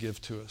wants to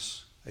give to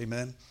us.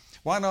 Amen.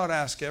 Why not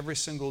ask every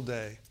single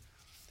day?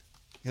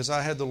 Because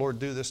I had the Lord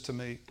do this to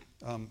me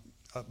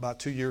about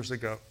 2 years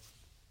ago.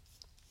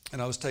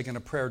 And I was taking a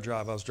prayer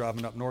drive. I was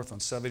driving up north on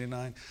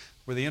 79,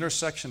 where the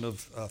intersection of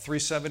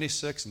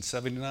 376 and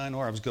 79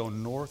 are. I was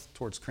going north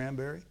towards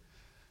Cranberry.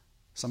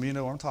 Some of you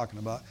know what I'm talking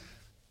about.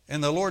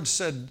 And the Lord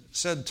said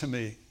to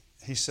me,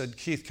 He said,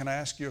 Keith, can I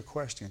ask you a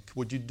question?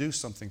 Would you do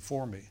something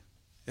for me?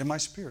 In my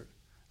spirit.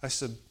 I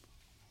said,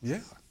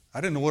 yeah. I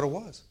didn't know what it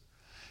was.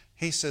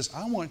 He says,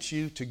 I want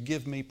you to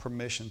give me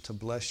permission to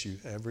bless you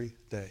every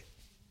day.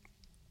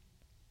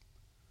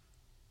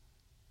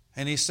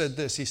 And He said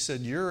this. He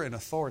said, you're an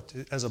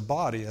authority, as a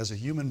body, as a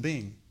human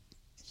being,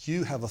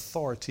 you have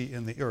authority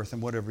in the earth,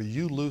 and whatever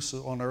you loose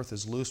on earth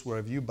is loose,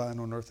 whatever you bind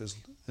on earth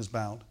is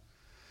bound.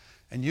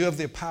 And you have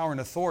the power and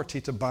authority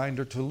to bind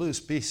or to loose.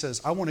 But he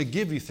says, I want to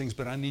give you things,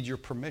 but I need your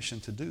permission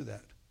to do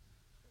that.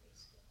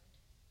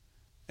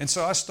 And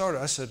so I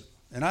said,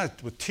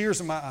 with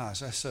tears in my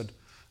eyes, I said,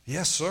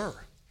 yes, sir.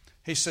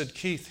 He said,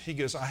 Keith, he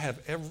goes, I have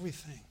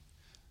everything.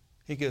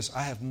 He goes,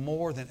 I have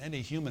more than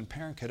any human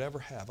parent could ever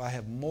have. I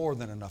have more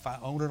than enough. I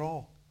own it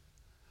all.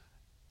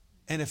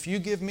 And if you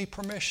give me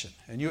permission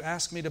and you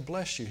ask me to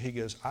bless you, he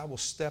goes, I will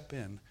step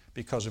in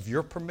because of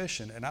your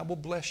permission, and I will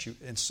bless you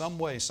in some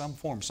way, some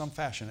form, some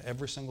fashion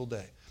every single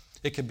day.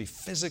 It could be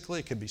physically,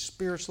 it could be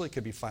spiritually, it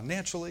could be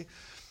financially.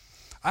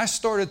 I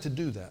started to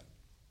do that.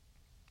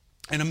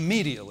 And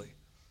immediately,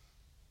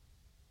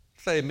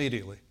 say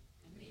immediately.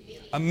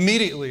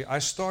 Immediately, I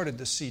started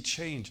to see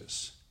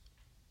changes.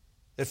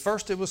 At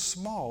first it was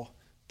small,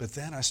 but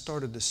then I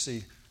started to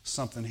see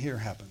something here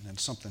happen and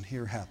something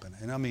here happen.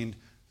 And I mean,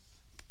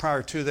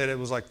 prior to that, it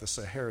was like the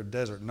Sahara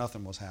Desert.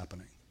 Nothing was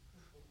happening.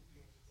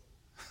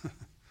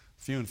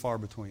 Few and far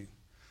between.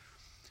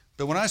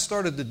 But when I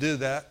started to do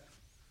that,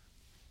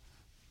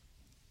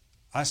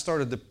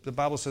 the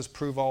Bible says,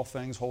 prove all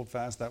things, hold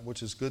fast that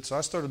which is good. So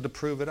I started to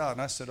prove it out.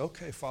 And I said,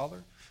 okay,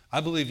 Father,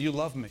 I believe you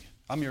love me.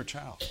 I'm your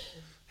child.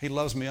 He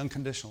loves me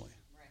unconditionally.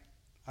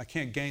 I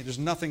can't gain, there's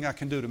nothing I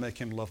can do to make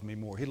him love me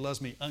more. He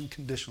loves me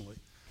unconditionally.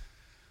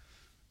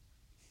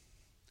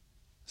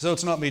 So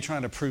it's not me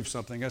trying to prove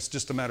something. It's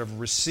just a matter of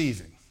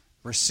receiving.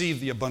 Receive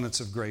the abundance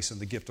of grace and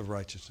the gift of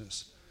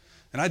righteousness.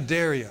 And I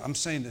dare you, I'm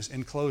saying this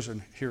in closure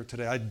here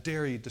today, I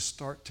dare you to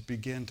start to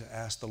begin to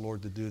ask the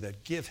Lord to do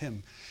that. Give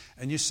him,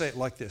 and you say it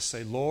like this,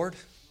 say, Lord,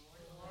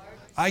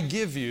 I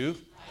give you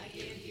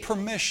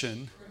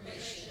permission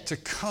to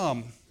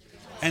come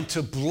and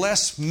to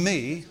bless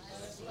me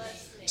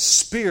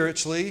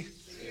spiritually,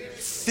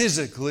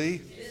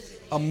 physically,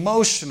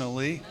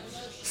 emotionally,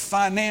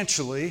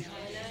 financially,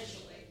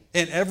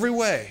 in every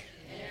way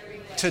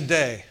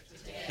today,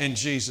 in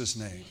Jesus'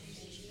 name.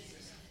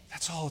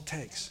 That's all it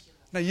takes.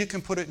 Now, you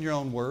can put it in your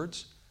own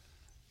words,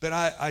 but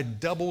I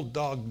double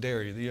dog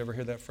dare you. Do you ever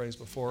hear that phrase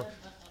before?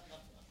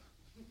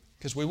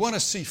 Because we want to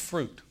see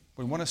fruit.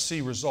 We want to see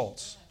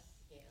results.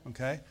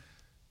 Okay?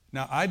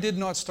 Now, I did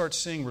not start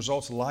seeing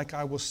results like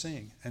I was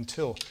seeing and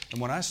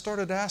when I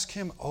started to ask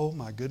him, oh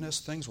my goodness,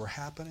 things were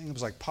happening. It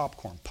was like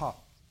popcorn,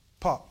 pop,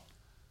 pop,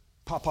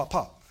 pop, pop,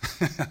 pop.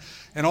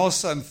 And all of a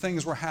sudden,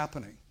 things were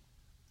happening.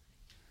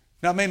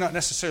 Now, it may not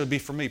necessarily be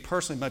for me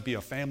personally. It might be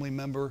a family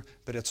member,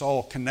 but it's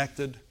all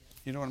connected.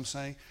 You know what I'm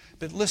saying?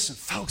 But listen,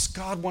 folks,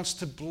 God wants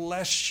to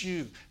bless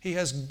you. He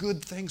has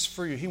good things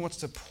for you. He wants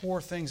to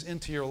pour things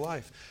into your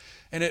life.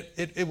 And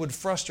it would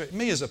frustrate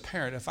me as a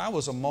parent if I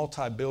was a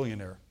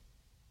multi-billionaire.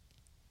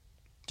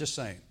 Just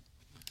saying.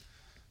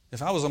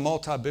 If I was a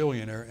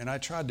multi-billionaire and I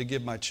tried to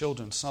give my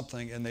children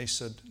something and they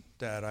said,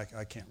 Dad,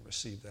 I can't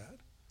receive that.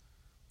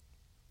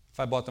 If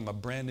I bought them a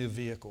brand new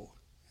vehicle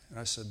and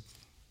I said,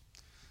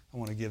 I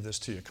want to give this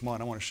to you. Come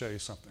on, I want to show you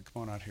something.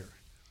 Come on out here.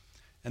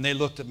 And they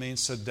looked at me and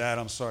said, Dad,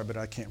 I'm sorry, but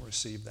I can't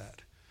receive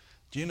that.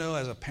 Do you know,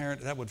 as a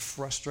parent, that would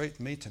frustrate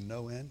me to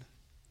no end?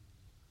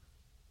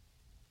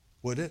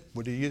 Would it?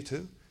 Would you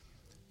too?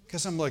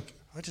 Because I'm like,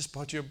 I just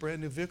bought you a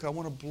brand new vehicle. I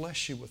want to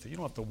bless you with it. You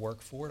don't have to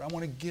work for it. I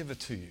want to give it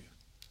to you.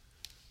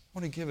 I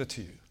want to give it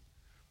to you.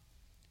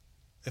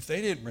 If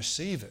they didn't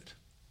receive it,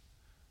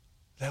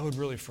 that would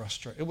really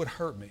frustrate. It would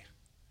hurt me.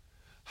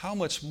 How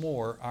much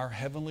more our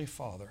Heavenly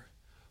Father,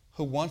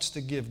 who wants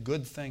to give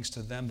good things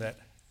to them that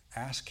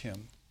ask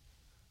him,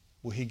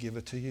 will he give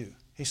it to you?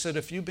 He said,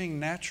 if you being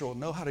natural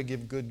know how to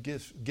give good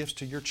gifts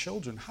to your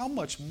children, how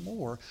much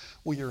more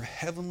will your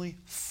Heavenly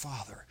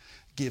Father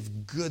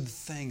give good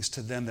things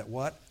to them that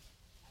what?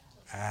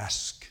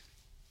 Ask.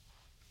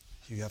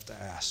 You have to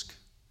ask.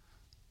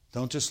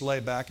 Don't just lay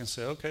back and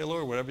say, okay,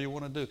 Lord, whatever you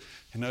want to do.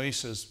 You know, he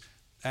says,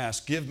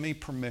 ask. Give me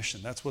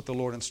permission. That's what the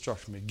Lord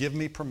instructed me. Give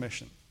me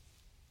permission.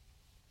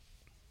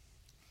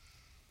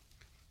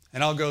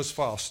 And I'll go as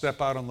far. I'll step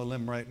out on the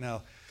limb right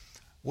now.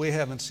 We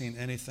haven't seen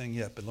anything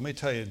yet. But let me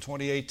tell you, in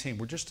 2018,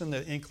 we're just in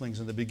the inklings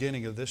in the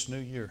beginning of this new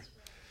year.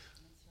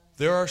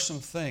 There are some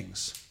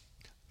things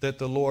that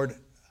the Lord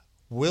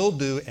will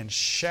do and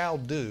shall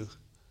do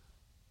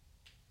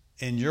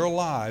in your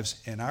lives,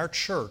 in our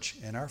church,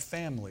 in our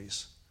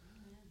families,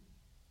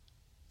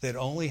 that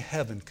only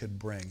heaven could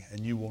bring,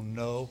 and you will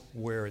know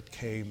where it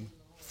came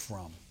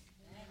from.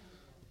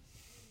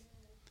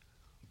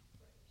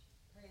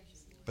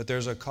 But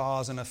there's a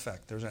cause and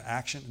effect. There's an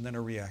action and then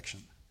a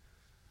reaction.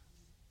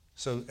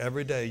 So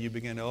every day you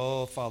begin,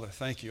 oh, Father,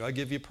 thank you. I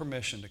give you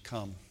permission to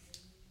come.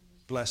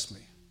 Bless me.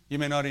 You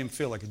may not even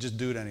feel like it. Just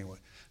do it anyway.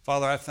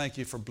 Father, I thank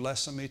you for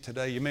blessing me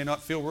today. You may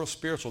not feel real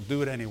spiritual.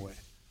 Do it anyway.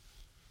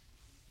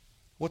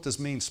 What does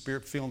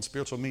feeling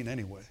spiritual mean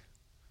anyway?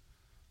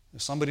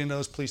 If somebody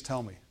knows, please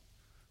tell me.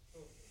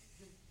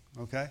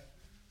 Okay?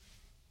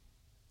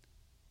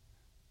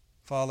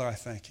 Father, I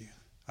thank you.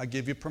 I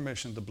give you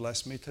permission to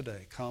bless me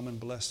today. Come and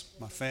bless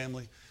my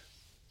family.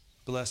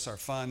 Bless our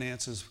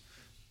finances.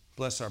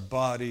 Bless our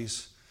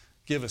bodies.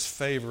 Give us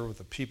favor with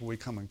the people we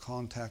come in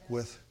contact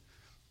with.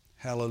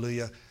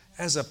 Hallelujah.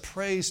 As a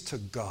praise to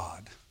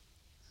God,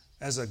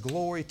 as a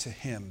glory to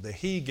Him, that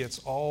He gets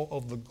all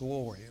of the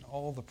glory and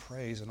all the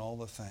praise and all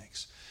the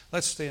thanks.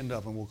 Let's stand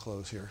up and we'll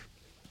close here.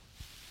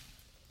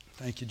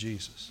 Thank you,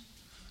 Jesus.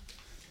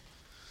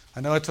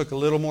 I know I took a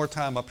little more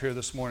time up here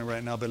this morning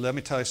right now, but let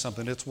me tell you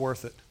something. It's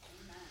worth it.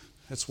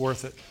 It's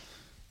worth it.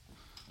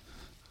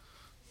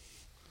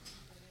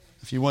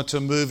 If you went to a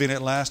movie and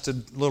it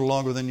lasted a little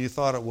longer than you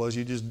thought it was,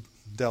 you just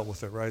dealt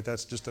with it, right?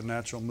 That's just a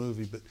natural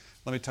movie. But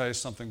let me tell you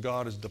something.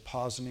 God is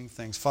depositing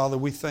things. Father,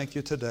 we thank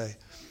you today.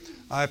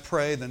 I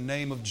pray in the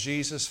name of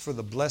Jesus for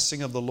the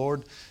blessing of the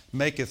Lord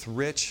maketh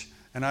rich.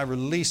 And I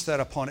release that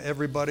upon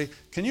everybody.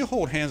 Can you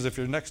hold hands if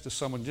you're next to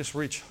someone? Just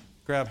reach,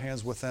 grab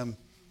hands with them.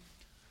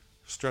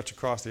 Stretch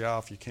across the aisle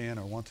if you can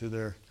or want to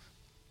there.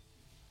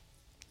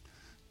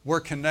 We're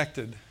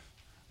connected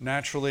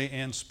naturally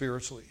and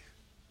spiritually.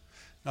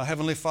 Now,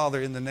 Heavenly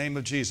Father, in the name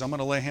of Jesus, I'm going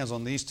to lay hands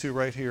on these two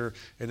right here,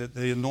 and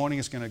the anointing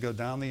is going to go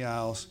down the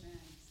aisles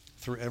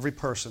through every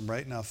person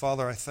right now.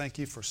 Father, I thank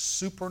you for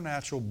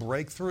supernatural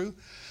breakthrough,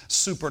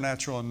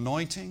 supernatural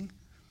anointing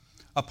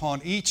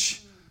upon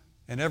each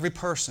and every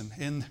person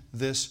in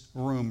this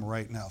room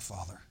right now,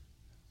 Father.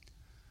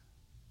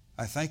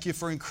 I thank you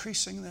for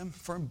increasing them,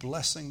 for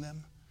blessing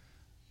them.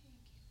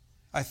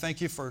 I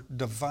thank you for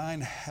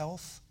divine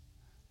health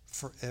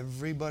for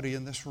everybody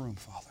in this room,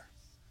 Father.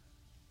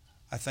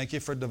 I thank you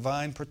for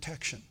divine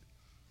protection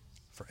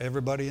for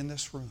everybody in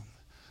this room.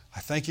 I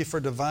thank you for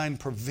divine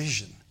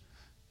provision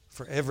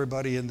for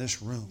everybody in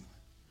this room.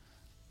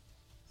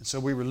 And so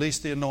we release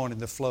the anointing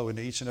to flow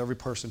into each and every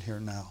person here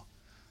now.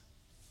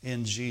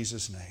 In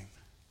Jesus' name,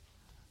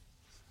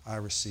 I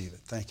receive it.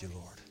 Thank you,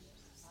 Lord.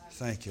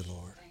 Thank you,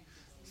 Lord.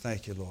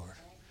 Thank you, Lord.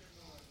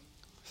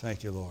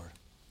 Thank you, Lord.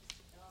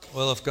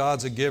 Well, if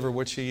God's a giver,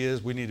 which He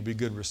is, we need to be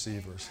good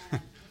receivers.